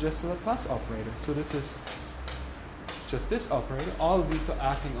terms are just the plus operator. So this is just this operator. All of these are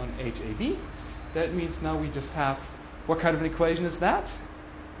acting on HAB. That means now we just have, what kind of an equation is that?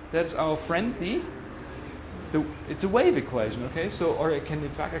 That's our friend it's a wave equation, okay? So, or in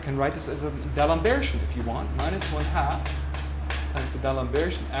fact, I can write this as a D'Alembertian if you want, -1/2 times the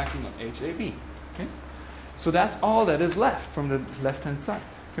D'Alembertian acting on HAB, okay? So that's all that is left from the left-hand side,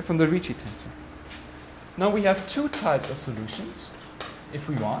 okay, from the Ricci tensor. Now we have two types of solutions, if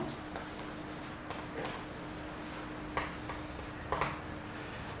we want.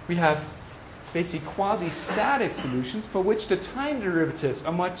 We have basically quasi-static solutions for which the time derivatives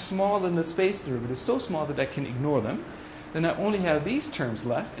are much smaller than the space derivatives, so small that I can ignore them. Then I only have these terms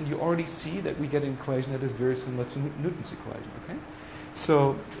left, and you already see that we get an equation that is very similar to Newton's equation, okay?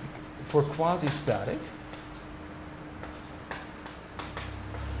 So for quasi-static,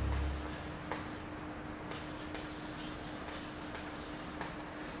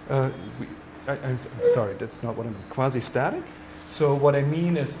 I'm sorry, that's not what I mean. Quasi-static. So what I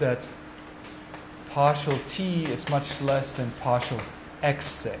mean is that partial t is much less than partial x,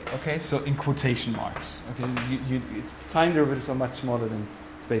 say. Okay, so in quotation marks. Okay, time derivatives are much smaller than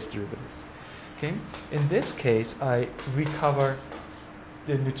space derivatives. Okay, in this case, I recover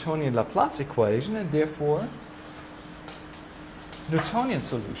the Newtonian Laplace equation and therefore Newtonian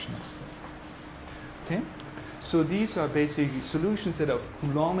solutions. Okay. So these are basically solutions that are of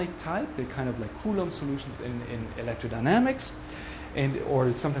Coulombic type. They're kind of like Coulomb solutions in electrodynamics,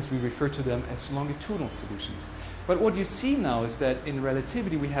 or sometimes we refer to them as longitudinal solutions. But what you see now is that in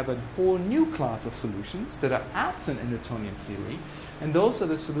relativity we have a whole new class of solutions that are absent in Newtonian theory, and those are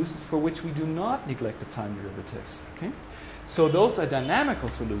the solutions for which we do not neglect the time derivatives. Okay? So those are dynamical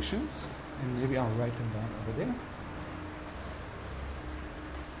solutions, and maybe I'll write them down over there.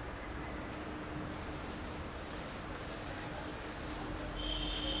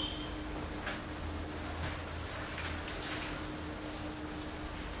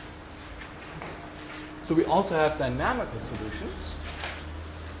 So we also have dynamical solutions.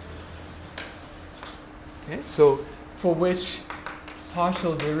 Okay, so for which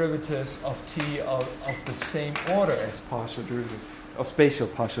partial derivatives of t are of the same order as partial derivative of spatial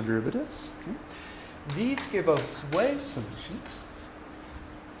partial derivatives. Okay. These give us wave solutions.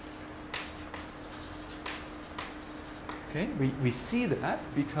 Okay, we see that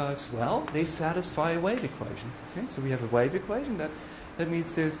because, well, they satisfy a wave equation. Okay, so we have a wave equation that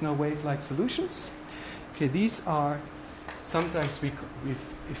means there's no wave-like solutions. Okay, these are sometimes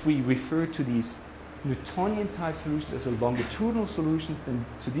if we refer to these Newtonian type solutions as a longitudinal solutions, then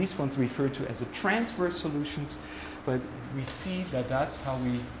to these ones referred to as a transverse solutions. But we see that that's how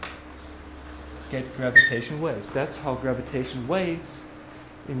we get gravitational waves. That's how gravitational waves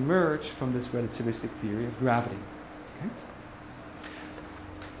emerge from this relativistic theory of gravity. Okay?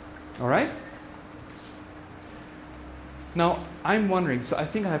 All right? Now, I'm wondering, so I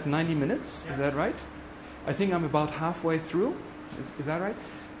think I have 90 minutes, is that right? I think I'm about halfway through. Is that right?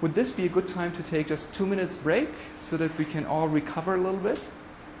 Would this be a good time to take just 2 minutes break so that we can all recover a little bit?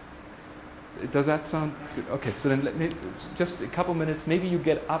 Does that sound good? Okay, so then let me, just a couple minutes. Maybe you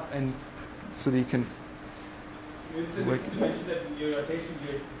get up and so that you can. You mentioned that in your rotation,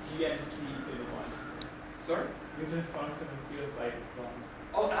 your G and C is 1. Sorry? Newton's constant in speed of light is 1.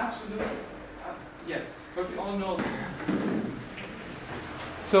 Oh, absolutely. Yes, but we all know.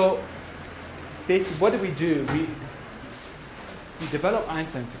 So basically, what do? We develop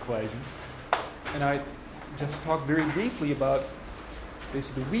Einstein's equations, and I just talked very briefly about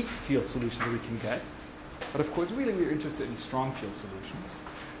basically the weak field solution that we can get. But of course, really we're interested in strong field solutions.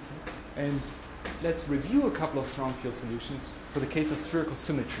 And let's review a couple of strong field solutions for the case of spherical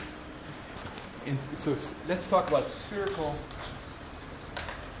symmetry. And so let's talk about spherical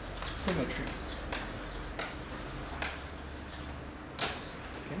symmetry.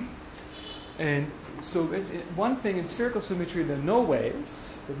 Okay. And so one thing in spherical symmetry, there are no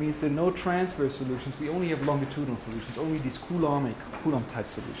waves. That means there are no transverse solutions. We only have longitudinal solutions, only these Coulomb type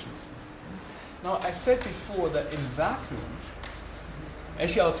solutions. Now, I said before that in vacuum,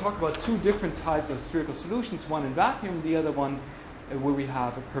 actually I'll talk about two different types of spherical solutions, one in vacuum, the other one where we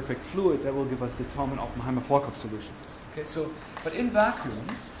have a perfect fluid that will give us the Thorman-Oppenheimer-Volkoff solutions. Okay, so, but in vacuum,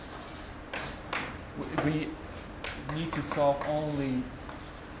 we need to solve only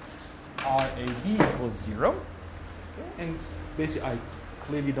RAB equals 0. Okay, and basically I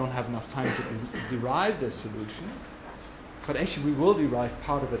clearly don't have enough time to derive this solution. But actually, we will derive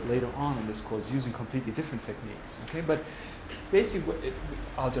part of it later on in this course using completely different techniques. Okay, but basically,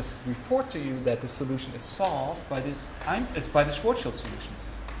 I'll just report to you that the solution is solved by the Schwarzschild solution.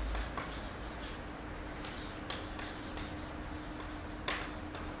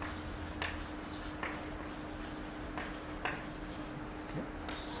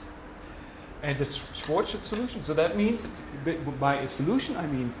 And the Schwarzschild solution, so that means that by a solution I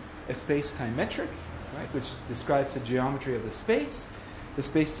mean a space-time metric, right, which describes the geometry of the space. The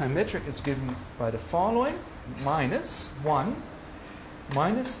space-time metric is given by the following: minus 1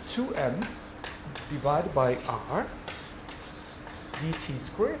 minus 2m divided by r dt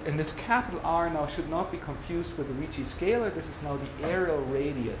squared. And this capital R now should not be confused with the Ricci scalar. This is now the areal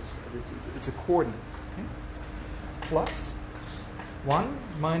radius. It's a coordinate. Okay? Plus 1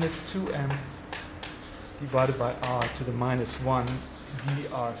 minus 2m divided by r to the minus 1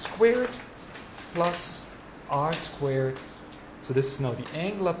 dr squared plus r squared. So this is now the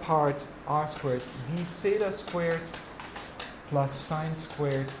angular part, r squared d theta squared plus sine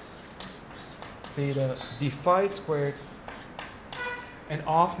squared theta d phi squared. And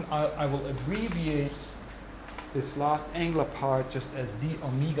often I will abbreviate this last angular part just as d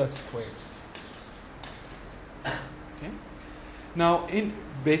omega squared. Okay? Now, in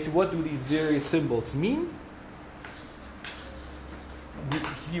basically, what do these various symbols mean?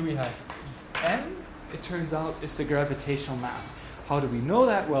 Here we have m, it turns out, is the gravitational mass. How do we know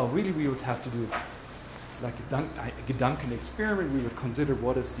that? Well, really, we would have to do like a Duncan experiment. We would consider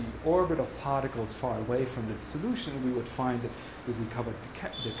what is the orbit of particles far away from this solution. We would find that we covered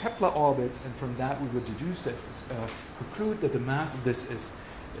the Kepler orbits, and from that we would deduce that, conclude that the mass of this is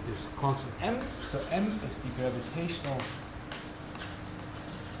this constant m. So m is the gravitational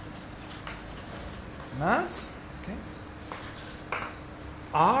mass. Okay.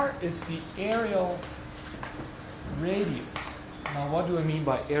 R is the areal radius. Now, what do I mean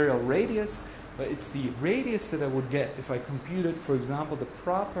by areal radius? Well, it's the radius that I would get if I computed, for example, the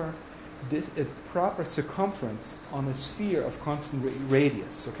proper circumference on a sphere of constant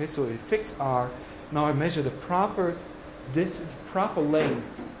radius. Okay, so a fixed r. Now I measure the proper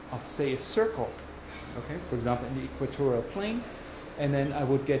length of, say, a circle. Okay, for example, in the equatorial plane, and then I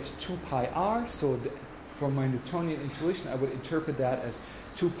would get 2 pi r. So from my Newtonian intuition, I would interpret that as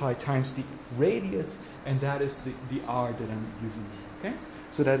 2 pi times the radius, and that is the r that I'm using. Okay,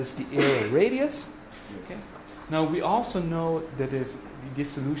 so that is the areal radius. Okay. Now we also know that this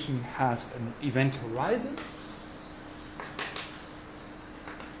solution has an event horizon.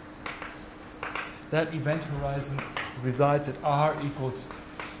 That event horizon resides at r equals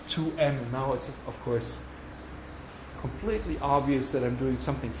 2m. And now it's, of course, completely obvious that I'm doing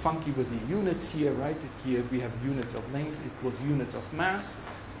something funky with the units here, right? Here we have units of length equals units of mass,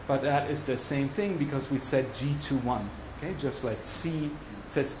 but that is the same thing because we set g to 1. Okay, just like c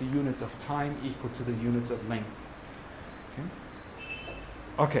sets the units of time equal to the units of length.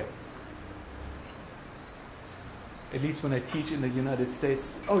 Okay. At least when I teach in the United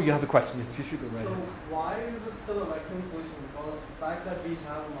States. Oh, you have a question? Yes, you should go right. So why is it still a vacuum solution? Because the fact that we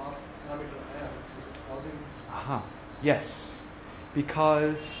have a mass parameter m is causing. Aha. Yes.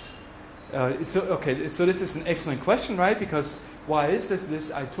 Because so this is an excellent question, right? Because why is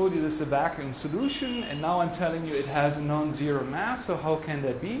this? I told you this is a vacuum solution, and now I'm telling you it has a non-zero mass. So how can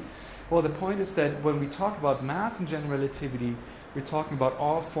that be? Well, the point is that when we talk about mass in general relativity, we're talking about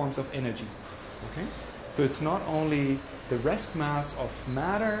all forms of energy. Okay? So it's not only the rest mass of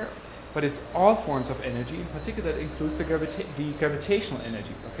matter, but it's all forms of energy. In particular, that includes the gravitational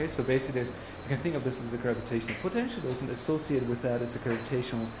energy. Okay? So basically, you can think of this as the gravitational potential. There's an associated with that is the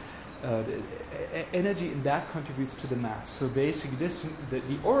gravitational energy, and that contributes to the mass. So basically,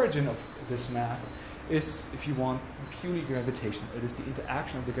 the origin of this mass is, if you want, purely gravitational. It is the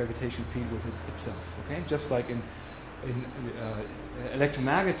interaction of the gravitational field with it itself. Okay? Just like in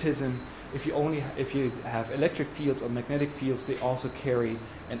electromagnetism, if you have electric fields or magnetic fields, they also carry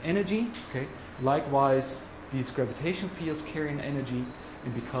an energy. Okay. Likewise, these gravitation fields carry an energy,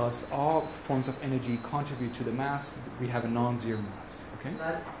 and because all forms of energy contribute to the mass, we have a non-zero mass. Okay.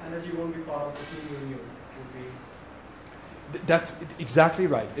 That energy won't be part of the T mu nu. Would be. That's exactly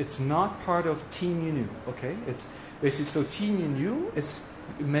right. It's not part of T mu nu. Okay. It's basically so T mu nu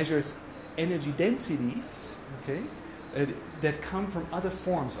measures energy densities. Okay. That come from other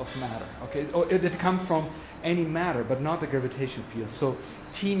forms of matter, okay, or that come from any matter, but not the gravitational field. So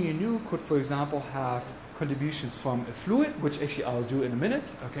T mu nu could, for example, have contributions from a fluid, which actually I'll do in a minute,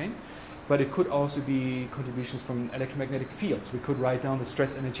 okay, but it could also be contributions from electromagnetic fields. We could write down the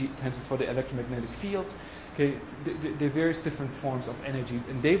stress energy tensors for the electromagnetic field. Okay, there are various different forms of energy,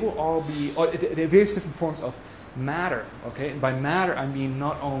 and they will all be, or there are various different forms of matter. Okay, and by matter I mean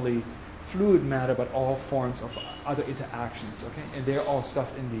not only fluid matter, but all forms of other interactions. Okay, and they're all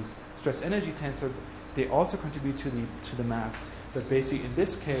stuffed in the stress energy tensor. They also contribute to the mass, but basically in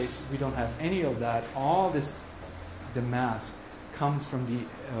this case we don't have any of that. All this, the mass, comes from the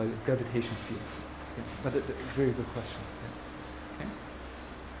gravitational fields. Okay. But a very good question. Okay.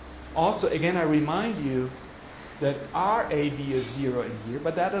 Also, again, I remind you that RAB is 0 in here,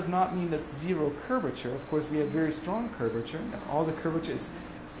 but that does not mean that's zero curvature. Of course, we have very strong curvature, and all the curvature is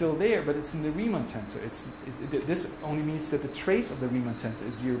still there, but it's in the Riemann tensor. This only means that the trace of the Riemann tensor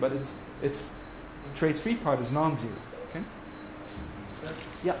is 0, but it's the trace-free part is non-zero. Okay? Sir?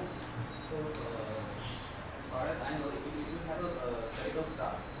 Yeah. So, as far as I know, if you have a spherical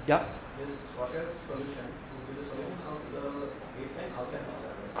star, Yeah. this Schwarzschild's solution will be the solution of the space-time outside the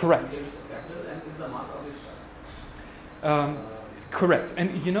star. Correct. It is capital and is the mass of this star. Correct.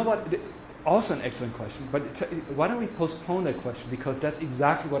 And you know what? Also an excellent question. But why don't we postpone that question, because that's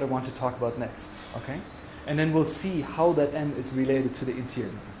exactly what I want to talk about next. Okay? And then we'll see how that n is related to the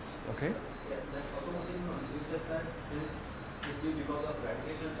interior mass. Okay? Yeah, that's also one thing. You said that this could be because of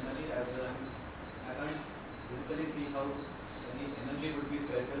gravitational energy as well. I can't physically see how any energy would be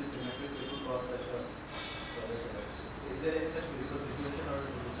spherically symmetric if you cross such a trajectory. So is there any such physical situation, or is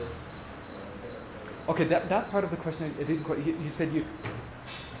it just Okay, that part of the question I didn't quite. You said you.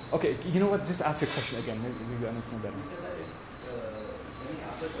 Okay, you know what? Just ask your question again. Maybe I understand better. You said that it's when you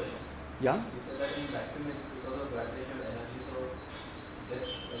ask the question. Yeah. You said that in vacuum it's because of gravitational energy, so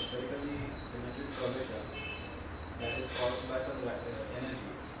there's a spherically symmetric curvature that is caused by some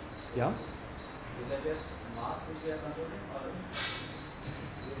energy. Yeah. Is that just mass which we are considering, or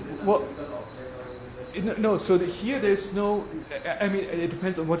is it Well, some physical object, or is it just No, so here there's no. I mean, it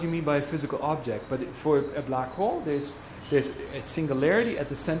depends on what you mean by a physical object. But for a black hole, there's a singularity at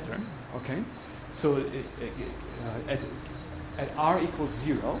the center. Okay, so at r equals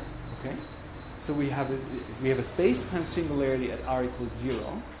 0. Okay, so we have a space-time singularity at r equals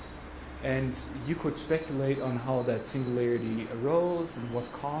 0, and you could speculate on how that singularity arose and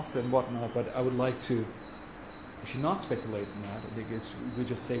what caused it and whatnot. But I would like to actually not speculate on that, because we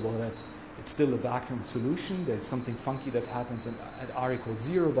just say, well, it's still a vacuum solution. There's something funky that happens at r equals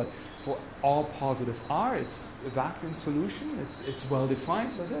 0, but for all positive r, it's a vacuum solution. It's well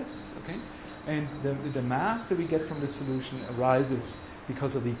defined by this, okay? And the mass that we get from the solution arises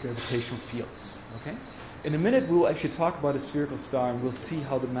because of the gravitational fields, okay? In a minute, we'll actually talk about a spherical star, and we'll see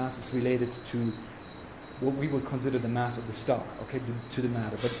how the mass is related to what we would consider the mass of the star, okay, to the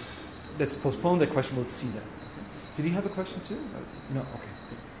matter. But let's postpone that question. We'll see that. Okay? Did you have a question too? No. Okay.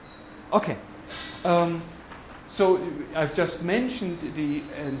 Okay. So I've just mentioned the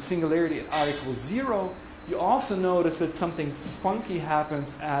singularity at r equals 0. You also notice that something funky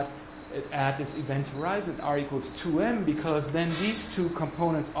happens at this event horizon at r equals 2m, because then these two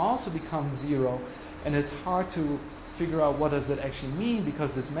components also become 0, and it's hard to figure out what does that actually mean,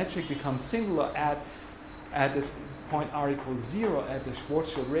 because this metric becomes singular at this point r equals 0 at the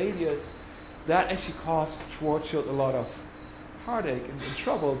Schwarzschild radius. That actually caused Schwarzschild a lot of heartache and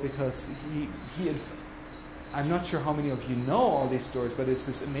trouble, because I'm not sure how many of you know all these stories, but it's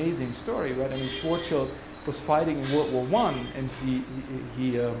this amazing story, right? I mean, Schwarzschild was fighting in World War I, and he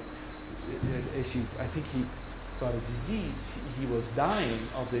actually, I think he got a disease. He was dying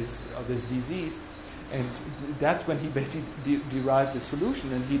of this disease, and that's when he basically derived the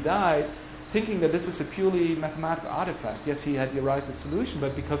solution, and he died thinking that this is a purely mathematical artifact. Yes, he had derived the solution,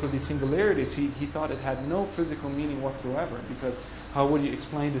 but because of these singularities, he thought it had no physical meaning whatsoever, because how would you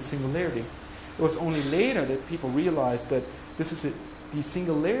explain the singularity? It was only later that people realized that the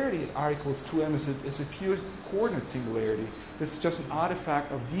singularity at r equals 2m is a pure coordinate singularity. This is just an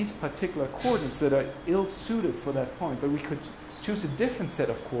artifact of these particular coordinates that are ill-suited for that point, but we could choose a different set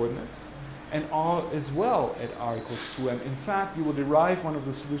of coordinates, and all is well at r equals 2m. In fact, you will derive one of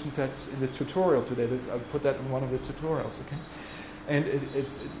the solution sets in the tutorial today. I'll put that in one of the tutorials, okay? And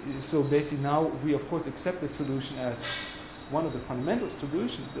so basically now we, of course, accept the solution as one of the fundamental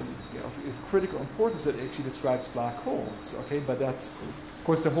solutions that is of critical importance that actually describes black holes, okay? But that's, of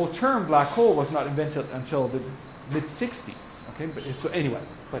course, the whole term black hole was not invented until the mid-60s, okay? But so anyway,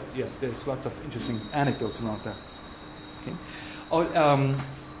 but yeah, there's lots of interesting anecdotes around that, okay?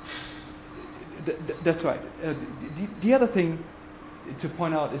 That's right. The other thing to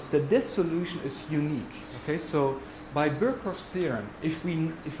point out is that this solution is unique, okay? So by Birkhoff's theorem, if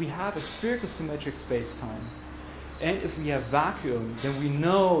we have a spherical symmetric space-time, and if we have vacuum, then we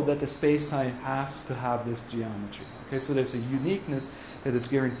know that the space-time has to have this geometry. Okay, so there's a uniqueness that is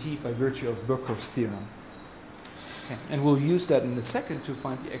guaranteed by virtue of Birkhoff's theorem. Okay, and we'll use that in a second to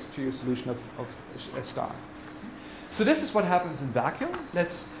find the exterior solution of a star. So this is what happens in vacuum.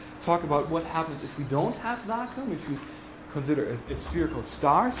 Let's talk about what happens if we don't have vacuum, if we consider a spherical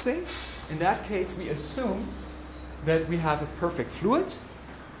star, say. In that case, we assume that we have a perfect fluid.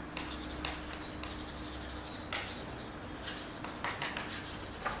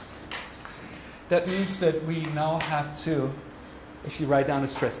 That means that we now have to actually write down a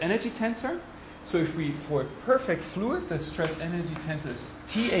stress energy tensor. So if we, for a perfect fluid, the stress energy tensor is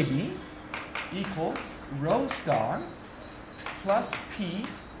TAB equals rho star plus P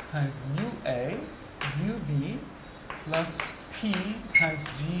times UA UB plus P times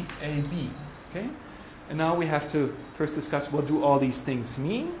GAB. Okay? And now we have to first discuss what do all these things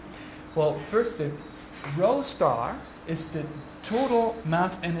mean. Well, first, the rho star is the total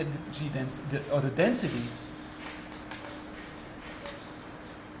mass energy density, or the density,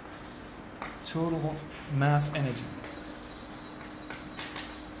 total mass energy.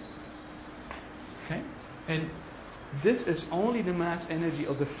 Okay? And this is only the mass energy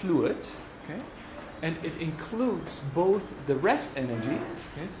of the fluid, okay? And it includes both the rest energy,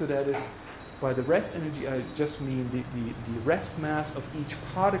 okay? So that is, by the rest energy, I just mean the rest mass of each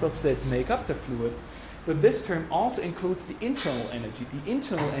particles that make up the fluid. But this term also includes the internal energy. The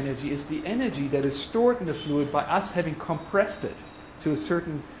internal energy is the energy that is stored in the fluid by us having compressed it to a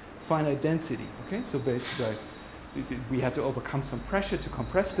certain finite density. Okay, so basically, we had to overcome some pressure to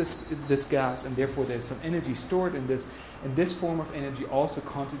compress this gas, and therefore there's some energy stored in this. And this form of energy also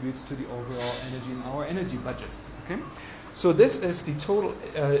contributes to the overall energy in our energy budget. Okay, so this is the total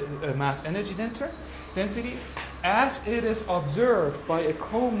mass energy density as it is observed by a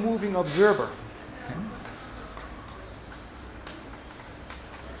co-moving observer. Okay.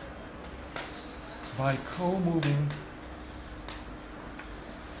 By co-moving.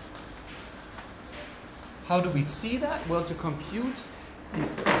 How do we see that? Well, to compute the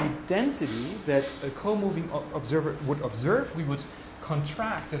density that a co-moving observer would observe, we would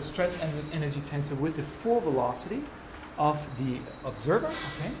contract the stress energy tensor with the full velocity of the observer,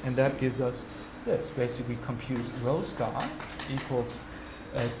 okay? And that gives us this. Basically, we compute rho star equals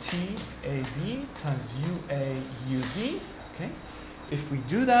TAB times UAUB, okay? If we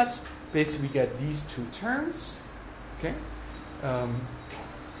do that, basically we get these two terms, okay?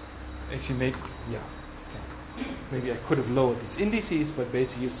 Actually, maybe I could have lowered these indices, but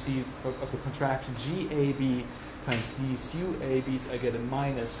basically you see of the contraction GAB times these UABs, I get a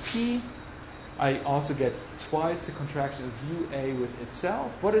minus P. I also get twice the contraction of UA with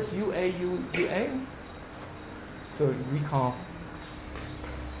itself. What is UA? So recall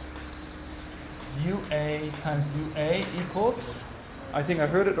UA times UA equals, I think I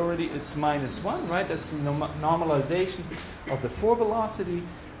heard it already, it's -1, right? That's the normalization of the fore velocity.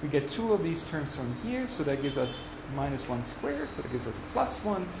 We get two of these terms from here, so that gives us -1 squared, so that gives us a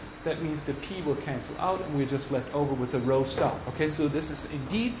 +1. That means the P will cancel out, and we're just left over with the rho star. Okay, so this is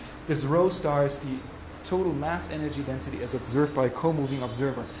indeed, this rho star is the total mass energy density as observed by a co-moving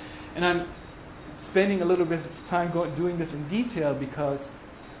observer. And I'm spending a little bit of time doing this in detail because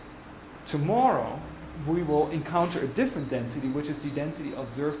tomorrow we will encounter a different density, which is the density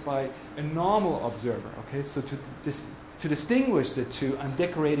observed by a normal observer. Okay, so to distinguish the two, I'm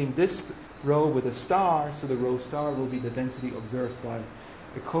decorating this row with a star, so the rho star will be the density observed by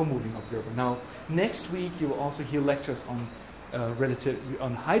a co-moving observer. Now, next week you will also hear lectures on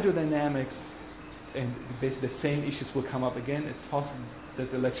on hydrodynamics, and basically the same issues will come up again. It's possible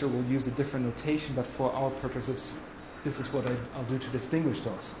that the lecture will use a different notation, but for our purposes, this is what I'll do to distinguish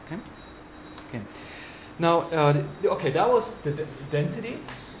those. Okay. Okay. Now, okay, that was the density.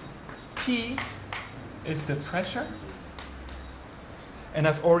 P is the pressure. And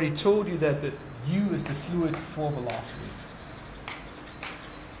I've already told you that the U is the fluid fore velocity.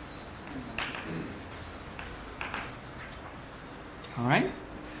 All right?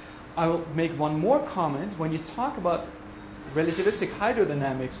 I will make one more comment. When you talk about relativistic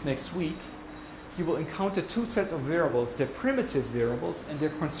hydrodynamics next week, you will encounter two sets of variables. They're primitive variables and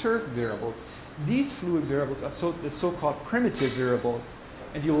they're conserved variables. These fluid variables are the so-called primitive variables.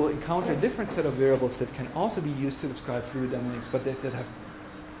 And you will encounter a different set of variables that can also be used to describe fluid dynamics, but that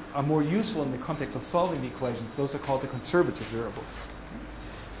are more useful in the context of solving the equations. Those are called the conservative variables.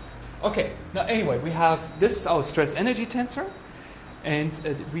 Okay, now anyway, this is our stress energy tensor. And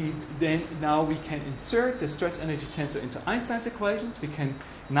now we can insert the stress energy tensor into Einstein's equations.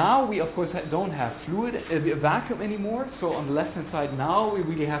 Now we of course don't have vacuum anymore. So on the left hand side now we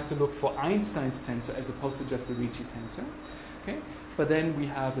really have to look for Einstein's tensor as opposed to just the Ricci tensor. Okay, but then we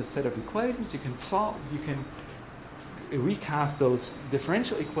have a set of equations. You can solve. You can recast those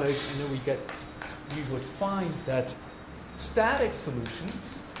differential equations, and then we would find that static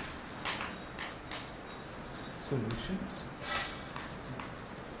solutions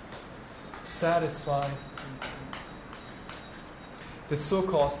satisfy the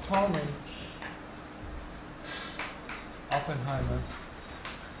so-called Tolman Oppenheimer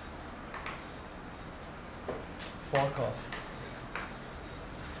Markov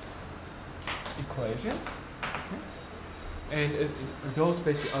equations. Okay. And those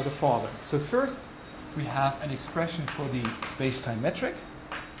basically are the following. So first we have an expression for the space-time metric,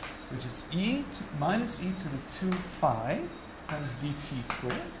 which is minus e to the 2 phi times dt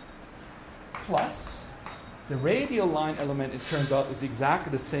squared, plus the radial line element, it turns out, is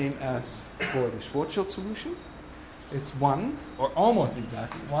exactly the same as for the Schwarzschild solution. It's 1, or almost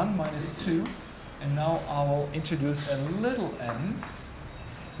exactly, 1 minus 2, and now I will introduce a little m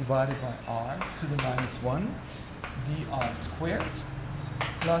divided by r to the minus 1 dr squared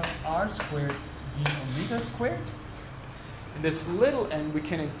plus r squared d omega squared. And this little n we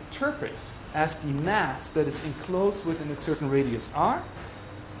can interpret as the mass that is enclosed within a certain radius r.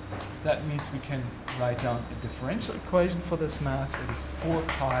 That means we can write down a differential equation for this mass. It is 4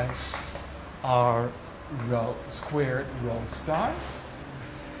 pi r rho squared rho star.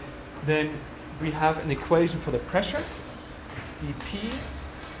 Then we have an equation for the pressure. dp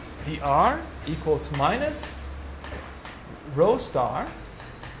dr equals minus rho star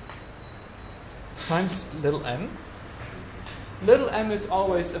times little m. Little m is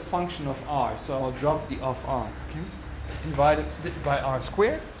always a function of r, so I'll drop the of r. Okay? Divided by r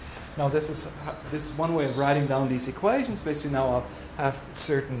squared. Now this is one way of writing down these equations. Basically now I'll have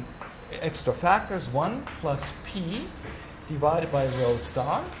certain extra factors. 1 plus p divided by rho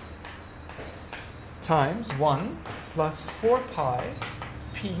star times 1 plus 4 pi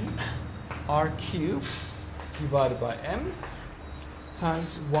p r cubed divided by m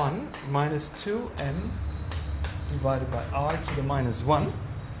times 1 minus 2m divided by r to the minus 1.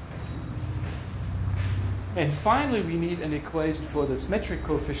 And finally, we need an equation for this metric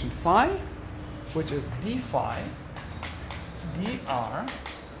coefficient phi, which is d phi dr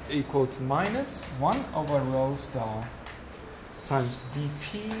equals minus 1 over rho star times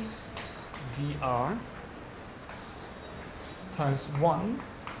dp dr times 1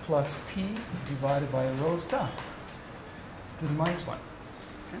 plus p divided by rho star to the minus 1.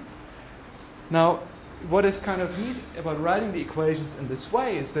 Okay. Now, what is kind of neat about writing the equations in this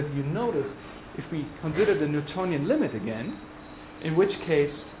way is that you notice if we consider the Newtonian limit again, in which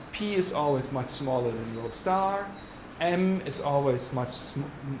case p is always much smaller than rho star, m is always much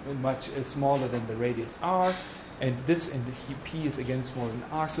smaller than the radius r, and this and the p is again smaller than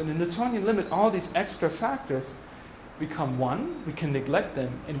r. So in the Newtonian limit, all these extra factors become 1. We can neglect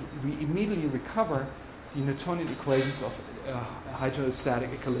them, and we immediately recover the Newtonian equations of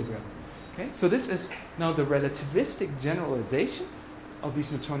hydrostatic equilibrium. Okay, so this is now the relativistic generalization of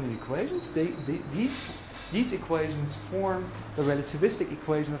these Newtonian equations. These equations form the relativistic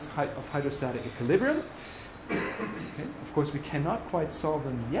equation of hydrostatic equilibrium. Okay. Of course, we cannot quite solve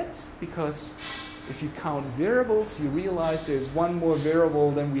them yet, because if you count variables, you realize there's one more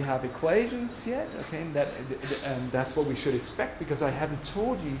variable than we have equations yet. Okay, and that's what we should expect, because I haven't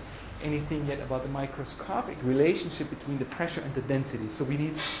told you anything yet about the microscopic relationship between the pressure and the density. So we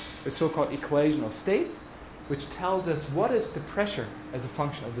need a so-called equation of state, which tells us what is the pressure as a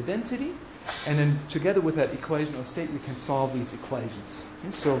function of the density, and then together with that equation of state we can solve these equations.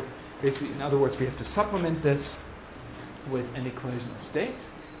 Okay? So basically, in other words, we have to supplement this with an equation of state.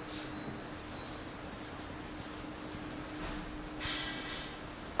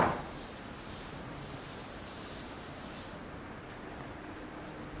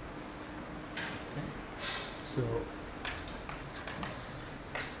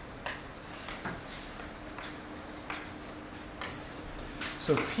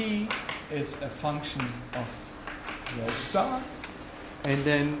 So P is a function of rho star, and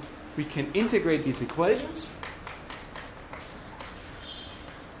then we can integrate these equations.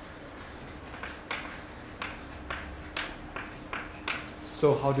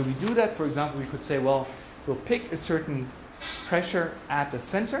 So how do we do that? For example, we could say, well, we'll pick a certain pressure at the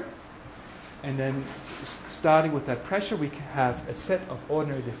center, and then starting with that pressure, we can have a set of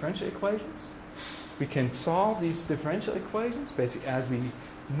ordinary differential equations. We can solve these differential equations. Basically, as we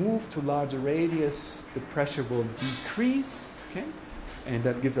move to larger radius, the pressure will decrease. Okay? and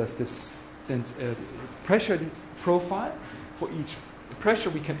that gives us this pressure profile. For each pressure,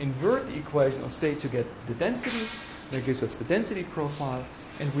 we can invert the equation of state to get the density. That gives us the density profile,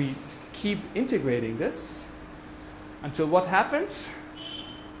 and we keep integrating this until what happens?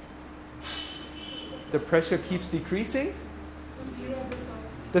 The pressure keeps decreasing.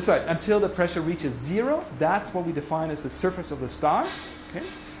 That's right, until the pressure reaches 0. That's what we define as the surface of the star. Okay?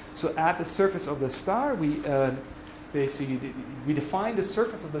 So at the surface of the star, we basically we define the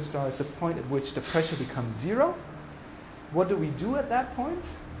surface of the star as the point at which the pressure becomes 0. What do we do at that point?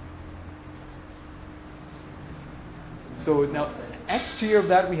 So now, exterior of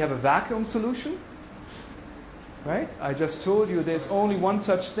that, we have a vacuum solution. Right? I just told you there's only one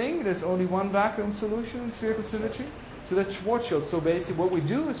such thing. There's only one vacuum solution in spherical symmetry. So that's Schwarzschild. So basically what we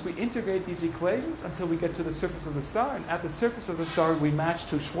do is we integrate these equations until we get to the surface of the star. And at the surface of the star, we match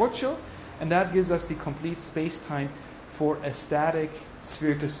to Schwarzschild. And that gives us the complete space-time for a static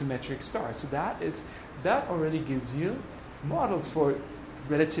spherical symmetric star. So that already gives you models for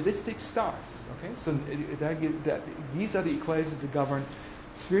relativistic stars. Okay? So these are the equations that govern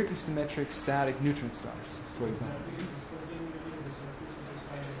spherical symmetric static neutron stars, for example.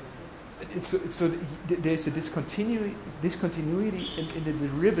 So there's a discontinuity in the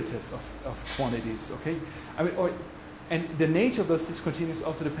derivatives of quantities, okay? I mean, and the nature of those discontinuities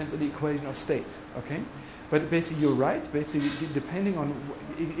also depends on the equation of state, okay? But basically, you're right. Basically, depending on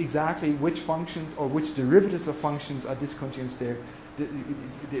exactly which functions or which derivatives of functions are discontinuous,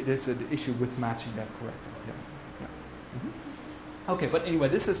 there's an issue with matching that correctly. Yeah. Yeah. Mm-hmm. Okay, but anyway,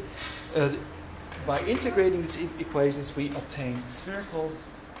 this is by integrating these equations, we obtain spherical.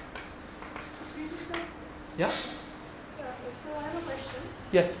 Yeah? So I have a question.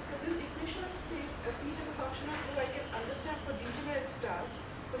 Yes. So this equation of state, T as a function of rho, I can understand for degenerate stars,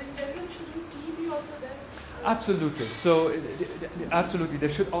 but in general, shouldn't T be also there? Absolutely. So absolutely, there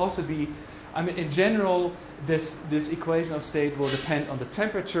should also be. I mean, in general, this equation of state will depend on the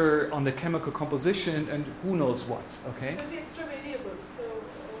temperature, on the chemical composition, and who knows what. Okay. There can be extra variables. So.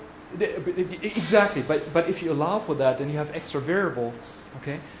 Exactly. But if you allow for that, then you have extra variables.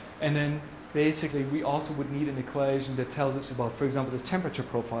 Okay. And then basically, we also would need an equation that tells us about, for example, the temperature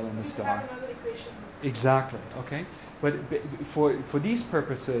profile on the star. Have another equation. Exactly. Okay. But for these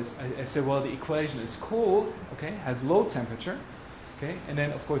purposes, I say, well, the equation is cold. Okay, has low temperature. Okay, and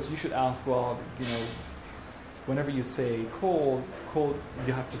then of course you should ask, well, you know, whenever you say cold,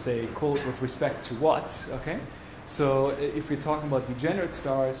 you have to say cold with respect to what? Okay. So if we're talking about degenerate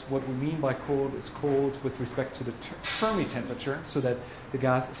stars, what we mean by cold is cold with respect to the Fermi temperature, so that the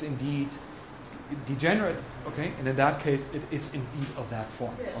gas is indeed degenerate, okay? And in that case, it is indeed of that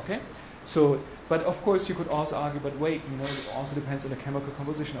form, okay? So, but of course, you could also argue, but wait, you know, it also depends on the chemical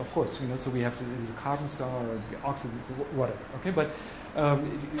composition, of course, you know, so we have to, is it a carbon star or oxygen, whatever, okay?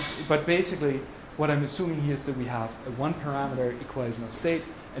 But basically, what I'm assuming here is that we have a one-parameter equation of state,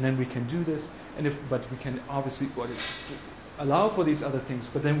 and then we can do this, but we can obviously allow for these other things,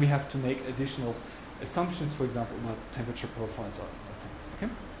 but then we have to make additional assumptions, for example, about temperature profiles or things, okay?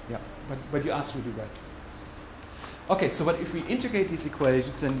 Yeah, but you're absolutely right. Okay, so but if we integrate these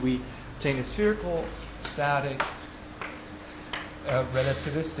equations, then we obtain a spherical, static,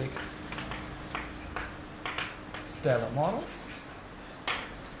 relativistic stellar model.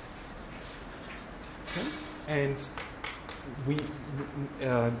 Okay. And we,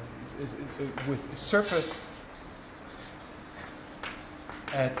 with a surface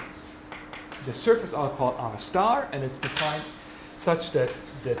at the surface, I'll call our star, and it's defined such that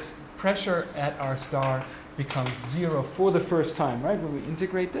pressure at our star becomes 0 for the first time, right, when we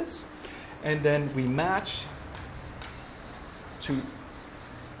integrate this. And then we match to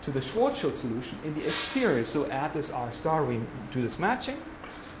the Schwarzschild solution in the exterior. So at this R star, we do this matching.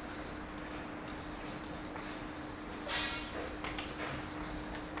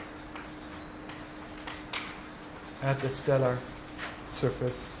 At the stellar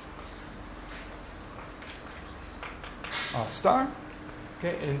surface R star.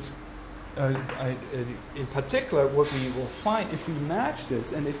 Okay, and in particular, what we will find if we match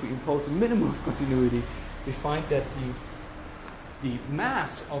this and if we impose a minimum of continuity, we find that the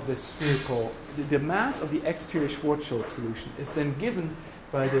mass of the spherical, the mass of the exterior Schwarzschild solution is then given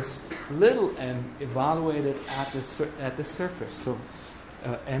by this little m evaluated at the surface. So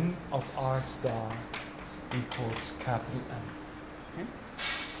m of R star equals capital M. Okay?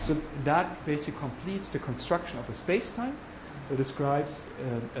 So that basically completes the construction of a space-time that describes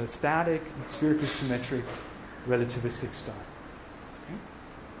a static, spherical symmetric relativistic star. Okay?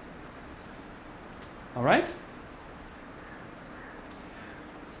 All right?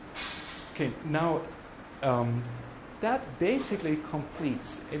 Okay, now that basically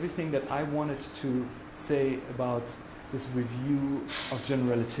completes everything that I wanted to say about this review of general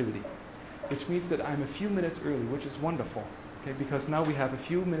relativity, which means that I'm a few minutes early, which is wonderful, okay, because now we have a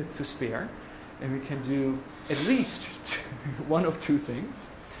few minutes to spare, and we can do at least one of two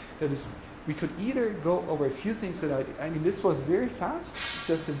things. That is, we could either go over a few things that I mean, this was very fast,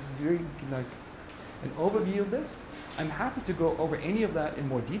 just a very, like, an overview of this. I'm happy to go over any of that in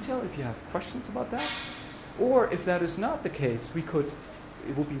more detail if you have questions about that. Or if that is not the case,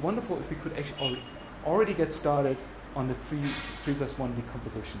 it would be wonderful if we could actually already get started on the 3+1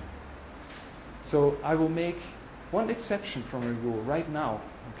 decomposition. So I will make one exception from a rule right now,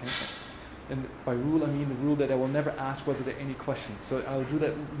 okay? And by rule, I mean the rule that I will never ask whether there are any questions. So I'll do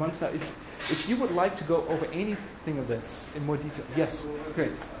that once now. If you would like to go over anything of this in more detail, yes,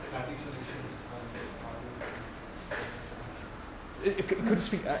 great. Could you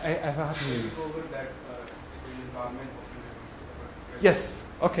speak? I have to hear you. Yes.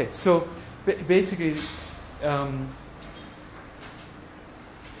 Okay. So basically, I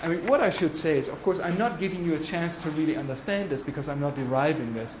mean, what I should say is, of course, I'm not giving you a chance to really understand this because I'm not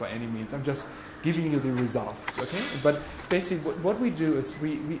deriving this by any means. I'm just giving you the results. Okay. But basically, what we do is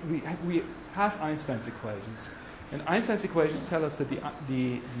we have Einstein's equations, and Einstein's equations tell us that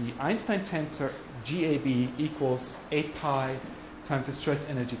the Einstein tensor GAB equals 8 pi times the stress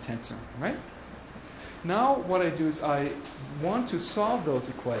energy tensor, right? Now what I do is I want to solve those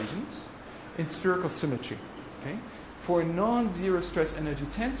equations in spherical symmetry, okay? For a non-zero stress energy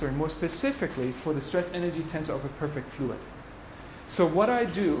tensor, and more specifically for the stress energy tensor of a perfect fluid. So what I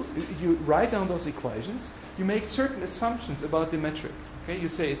do, you write down those equations, you make certain assumptions about the metric, okay? You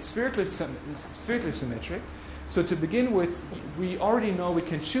say it's spherically symmetric. So to begin with, we already know we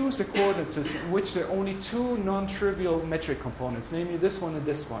can choose the coordinates in which there are only two non-trivial metric components, namely this one and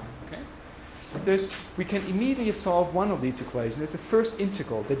this one. Okay? We can immediately solve one of these equations. There's a first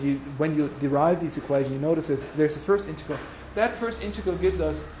integral that when you derive these equations, you notice if there's a first integral. That first integral gives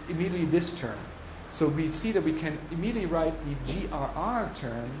us immediately this term. So we see that we can immediately write the GRR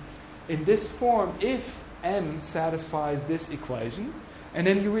term in this form if M satisfies this equation. And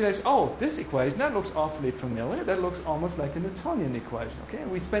then you realize, oh, this equation, that looks awfully familiar. That looks almost like the Newtonian equation. Okay,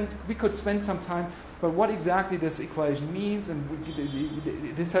 and we could spend some time, but what exactly this equation means, and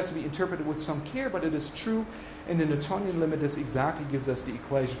this has to be interpreted with some care, but it is true. In the Newtonian limit, this exactly gives us the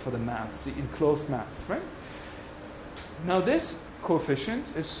equation for the mass, the enclosed mass, right? Now this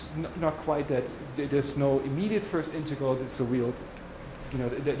coefficient is not quite that. There's no immediate first integral. So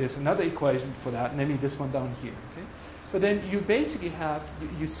there's another equation for that, namely this one down here. Okay. But then you basically have,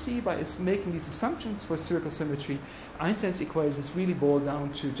 you see by making these assumptions for spherical symmetry, Einstein's equations really boil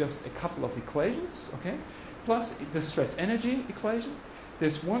down to just a couple of equations, okay? Plus the stress energy equation.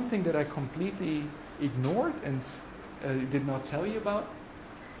 There's one thing that I completely ignored and did not tell you about,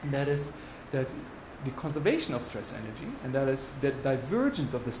 and that is that the conservation of stress energy, and that is that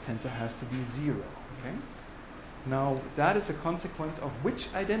divergence of this tensor has to be 0, okay? Now that is a consequence of which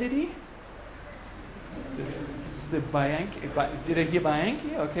identity? The Bianchi, did I hear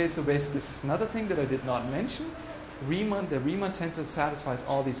Bianchi? Okay, so basically this is another thing that I did not mention. The Riemann tensor satisfies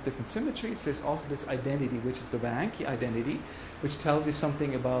all these different symmetries. There's also this identity, which is the Bianchi identity, which tells you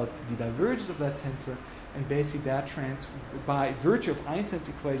something about the divergence of that tensor, and basically that by virtue of Einstein's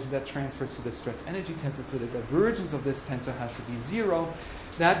equation, that transfers to the stress energy tensor, so the divergence of this tensor has to be 0.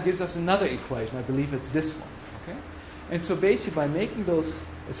 That gives us another equation. I believe it's this one, okay? And so basically by making those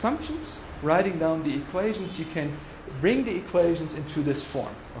assumptions, writing down the equations, you can bring the equations into this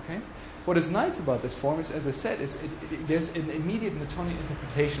form, okay? What is nice about this form is, as I said, there's an immediate Newtonian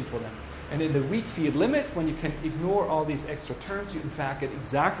interpretation for them. And in the weak field limit, when you can ignore all these extra terms, you in fact get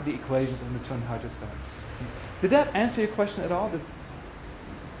exactly the equations of Newtonian hydrostatic. Did that answer your question at all?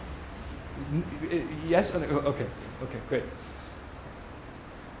 Yes? Okay, okay, great.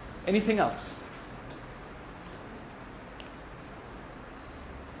 Anything else?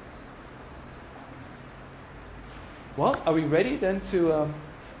 Well, are we ready then to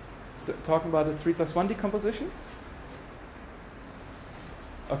start talking about the 3+1 decomposition?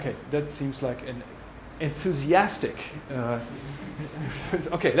 Okay, that seems like an enthusiastic.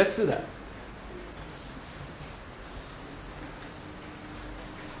 Okay, let's do that.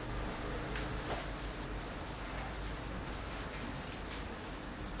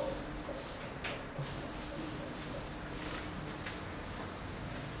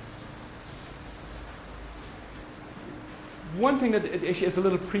 One thing that actually is a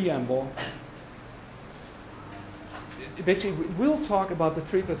little preamble. Basically, we'll talk about the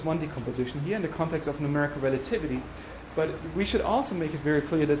 3+1 decomposition here in the context of numerical relativity, but we should also make it very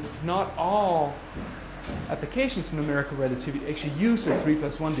clear that not all applications in numerical relativity actually use a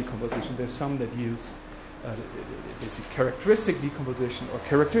 3+1 decomposition. There's some that use basically characteristic decomposition or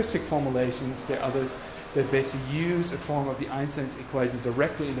characteristic formulations. There are others that basically use a form of the Einstein's equation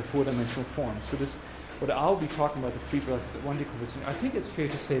directly in the four-dimensional form. So this, what I'll be talking about, the 3+1 decomposition, I think it's fair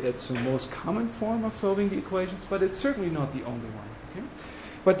to say that's the most common form of solving the equations, but it's certainly not the only one. Okay?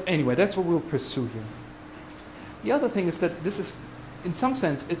 But anyway, that's what we'll pursue here. The other thing is that this is, in some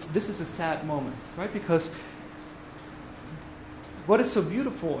sense, this is a sad moment, right? Because what is so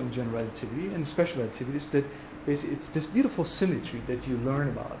beautiful in general relativity and special relativity is that basically it's this beautiful symmetry that you learn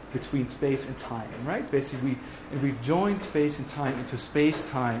about between space and time, right? Basically, we've joined space and time into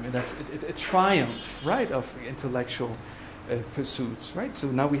space-time, and that's a triumph, right, of intellectual pursuits, right? So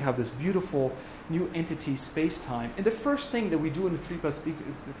now we have this beautiful new entity, space-time. And the first thing that we do in the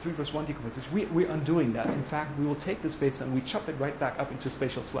 3+1 decomposition, we're undoing that. In fact, we will take the space-time and we chop it right back up into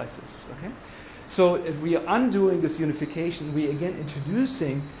spatial slices, okay? So if we are undoing this unification, we again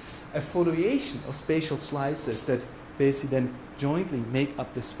introducing a foliation of spatial slices that basically then jointly make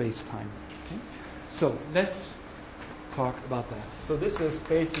up the space-time. Okay? So let's talk about that. So this is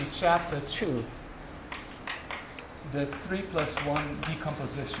basically chapter 2, the 3+1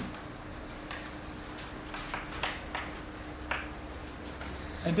 decomposition.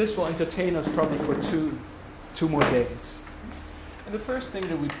 And this will entertain us probably for two more days. And the first thing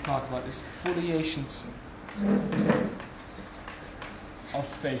that we talk about is foliations of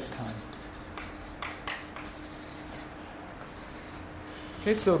space-time.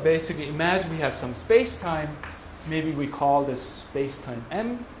 Okay, so basically imagine we have some space-time. Maybe we call this space-time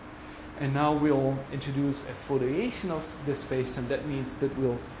M. And now we'll introduce a foliation of this space-time. That means that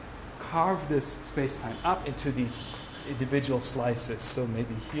we'll carve this space-time up into these individual slices. So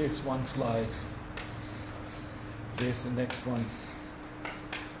maybe here's one slice. There's the next one.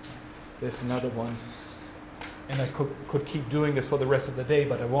 There's another one. And I could keep doing this for the rest of the day,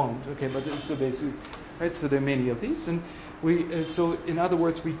 but I won't. Okay, but so basically, right? So there are many of these, and we. So in other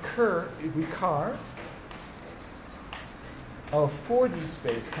words, we carve our 4D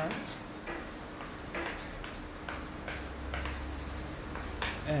spacetime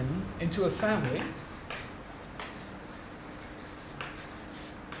and into a family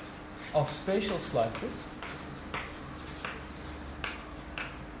of spatial slices,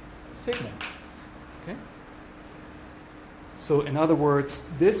 sigma. Okay. So in other words,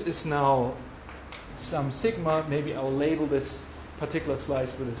 this is now some sigma. Maybe I'll label this particular slice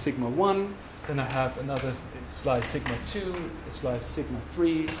with a sigma 1. Then I have another slice sigma 2, a slice sigma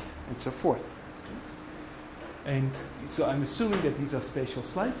 3, and so forth. And so I'm assuming that these are spatial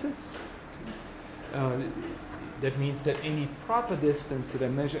slices. That means that any proper distance that I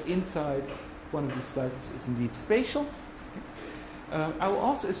measure inside one of these slices is indeed spatial. I will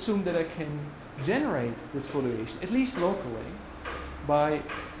also assume that I can generate this foliation, at least locally, by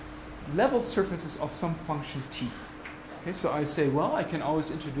level surfaces of some function t. Okay, so I say, well, I can always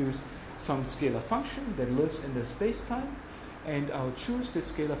introduce some scalar function that lives in the space-time, and I'll choose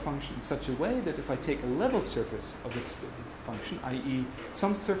this scalar function in such a way that if I take a level surface of this function, i.e.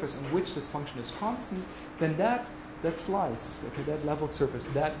 some surface on which this function is constant, then that slice, okay, that level surface,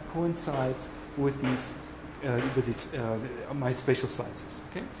 that coincides with these my spatial slices.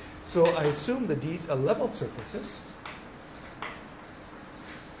 Okay, so I assume that these are level surfaces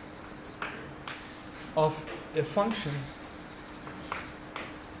of a function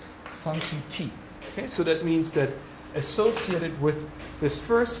t. Okay, so that means that associated with this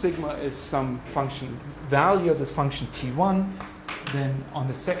first sigma is some function value of this function t1. Then on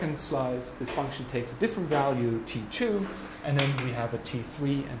the second slice, this function takes a different value t2, and then we have a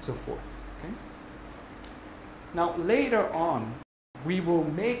t3 and so forth. Okay? Now later on, we will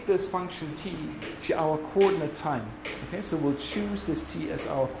make this function t our coordinate time. Okay, so we'll choose this t as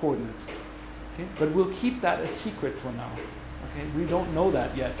our coordinate. Okay, but we'll keep that a secret for now. Okay, we don't know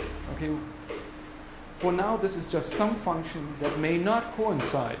that yet. Okay, for now this is just some function that may not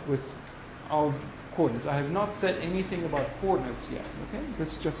coincide with our coordinates. I have not said anything about coordinates yet. Okay,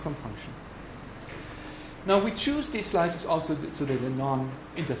 this is just some function. Now we choose these slices also so that they're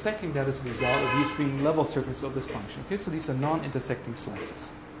non-intersecting. That is the result of these being level surfaces of this function. Okay, so these are non-intersecting slices.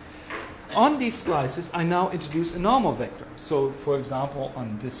 On these slices, I now introduce a normal vector. So, for example,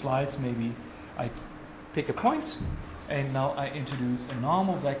 on this slice, maybe I pick a point, and now I introduce a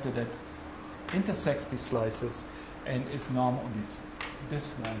normal vector that intersects these slices and is normal on this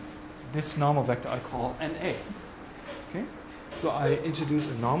slice. This normal vector I call NA. Okay, so I introduce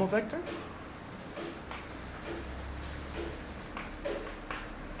a normal vector.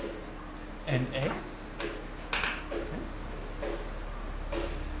 NA. Okay.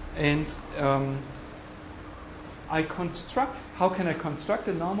 And how can I construct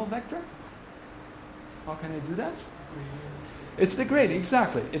a normal vector? How can I do that? It's the gradient,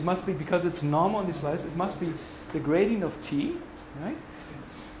 exactly. It must be, because it's normal on these slides, it must be the gradient of t, right?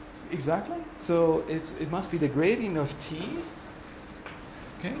 Exactly. So it must be the gradient of t,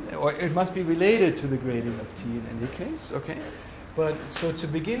 okay? Or it must be related to the gradient of t in any case, okay? But so to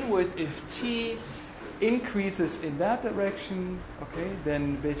begin with, if t increases in that direction, okay,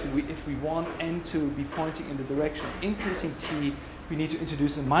 then basically if we want n to be pointing in the direction of increasing t, we need to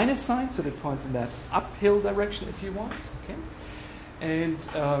introduce a minus sign so that it points in that uphill direction if you want, okay? And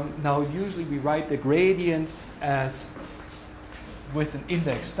now usually we write the gradient as with an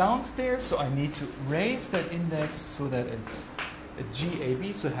index downstairs, so I need to raise that index so that it's a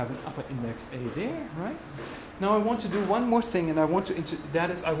GAB, so I have an upper index A there, right? Now I want to do one more thing, and I want to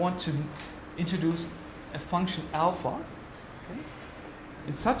introduce a function alpha, okay,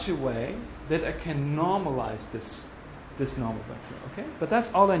 in such a way that I can normalize this normal vector, okay? But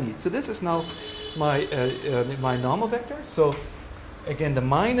that's all I need. So this is now my my normal vector. So again, the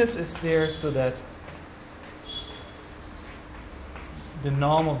minus is there so that the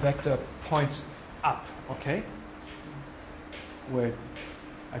normal vector points up, okay? Where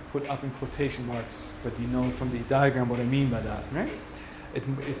I put up in quotation marks, but you know from the diagram what I mean by that, right? It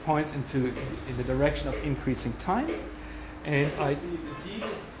points in the direction of increasing time, and I. The G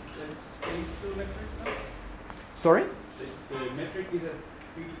is spatial metric now? Sorry? The metric is a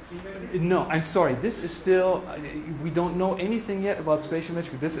 3D metric? No, I'm sorry. This is still, we don't know anything yet about spatial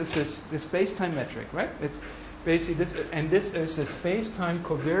metric. This is the space-time metric, right? It's basically this, and this is the space-time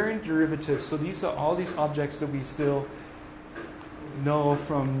covariant derivative. So these are all these objects that we still know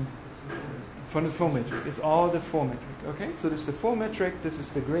from the full metric. It's all the full metric, okay? So this is the full metric, this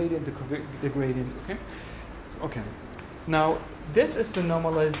is the gradient, the gradient, okay? Okay. Now, this is the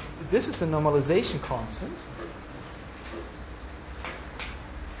normalization constant.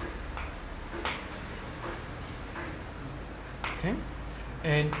 Okay?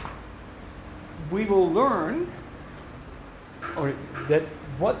 And we will learn, or that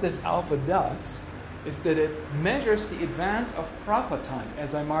what this alpha does is that it measures the advance of proper time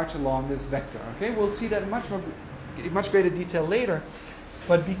as I march along this vector. Okay, we'll see that in much greater detail later,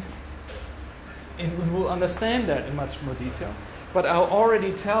 but and we will understand that in much more detail. But I'll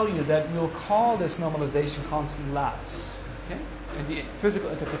already tell you that we'll call this normalization constant Laps. Okay, and the physical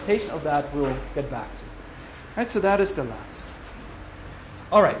interpretation of that we'll get back to. Right, so that is the Laps.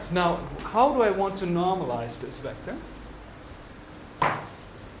 All right, now how do I want to normalize this vector?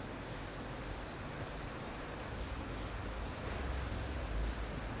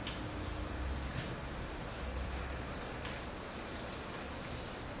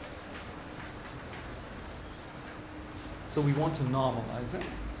 So we want to normalize it.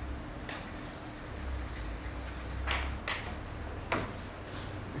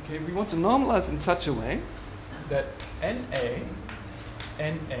 Okay, we want to normalize in such a way that NA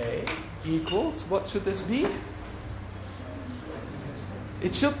equals, what should this be?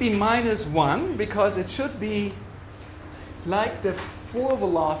 It should be -1 because it should be like the full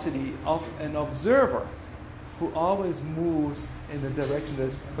velocity of an observer who always moves in the direction that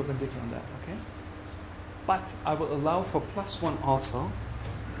is perpendicular on that, okay? But I will allow for +1 also.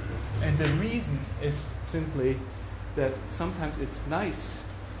 And the reason is simply that sometimes it's nice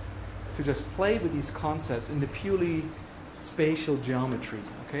to just play with these concepts in the purely spatial geometry.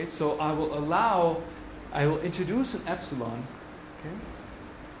 Okay, so I will introduce an epsilon. Okay,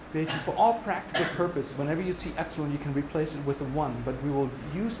 basically for all practical purpose, whenever you see epsilon, you can replace it with a 1. But we will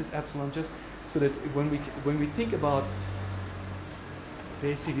use this epsilon just so that when we think about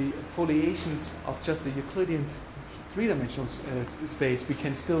basically foliations of just a Euclidean three-dimensional space, we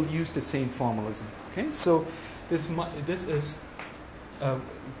can still use the same formalism. Okay, so this is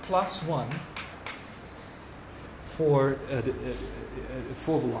 +1 for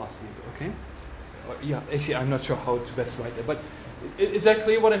full velocity. Okay, yeah. Actually, I'm not sure how to best write that, but is that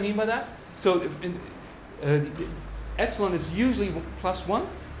clear what I mean by that? So if epsilon is usually +1.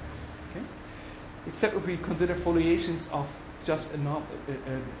 Okay, except if we consider foliations of just a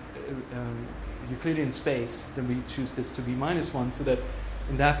Euclidean space, then we choose this to be -1, so that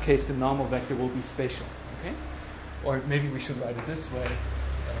in that case the normal vector will be spatial. Okay, or maybe we should write it this way: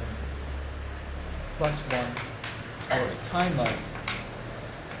 +1 for a time-like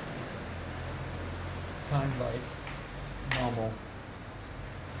normal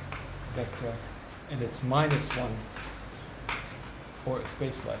vector, and it's -1 for a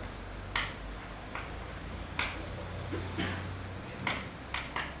space-like.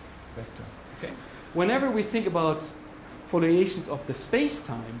 Vector. Okay. Whenever we think about foliations of the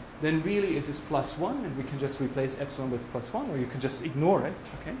space-time, then really it is +1, and we can just replace epsilon with +1, or you can just ignore it,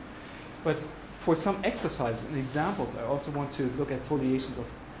 okay? But for some exercises and examples, I also want to look at foliations of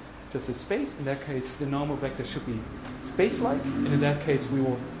just a space. In that case, the normal vector should be space-like, and in that case, we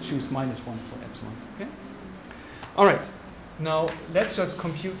will choose -1 for epsilon, okay? All right, now let's just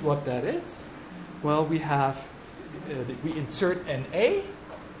compute what that is. Well, we have, we insert an A.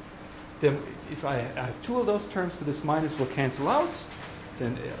 Then if I have two of those terms, so this minus will cancel out.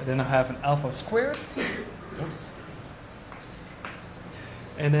 Then I have an alpha squared. Oops.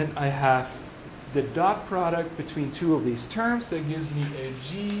 And then I have the dot product between two of these terms. That gives me a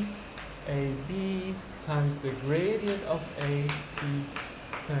G, A, B times the gradient of A, T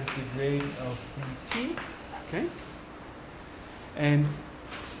times the gradient of B, T. Okay? And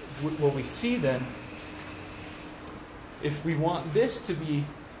what we see then, if we want this to be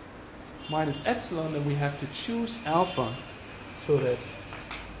minus epsilon, then we have to choose alpha so that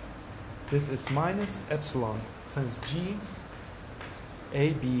this is minus epsilon times G,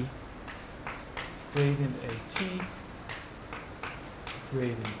 AB, gradient AT,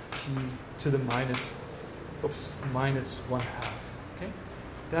 gradient T to the minus 1/2. Okay?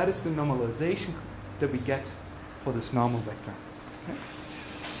 That is the normalization that we get for this normal vector. Okay?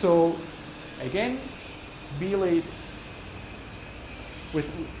 So again, Bielade,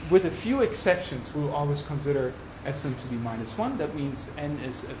 with a few exceptions, we will always consider epsilon to be -1. That means n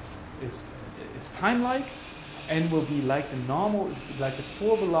is time-like. N will be like the normal, like the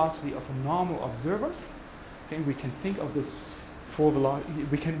four velocity of a normal observer. Okay, we can think of this four velocity.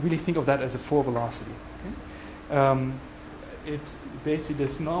 We can really think of that as a four velocity. Okay? It's basically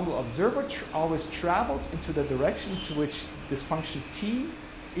this normal observer always travels into the direction to which this function t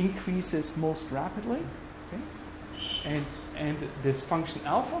increases most rapidly. Okay? And this function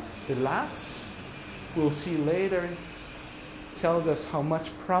alpha, the lapse, we'll see later, tells us how much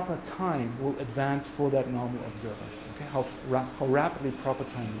proper time will advance for that normal observer. Okay? How rapidly proper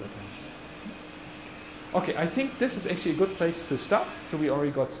time will advance. Okay, I think this is actually a good place to stop. So we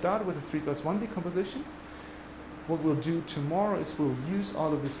already got started with the 3+1 decomposition. What we'll do tomorrow is we'll use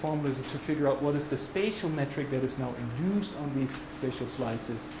all of these formulas to figure out what is the spatial metric that is now induced on these spatial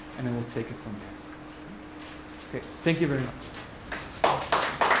slices, and then we'll take it from there. Okay, thank you very much.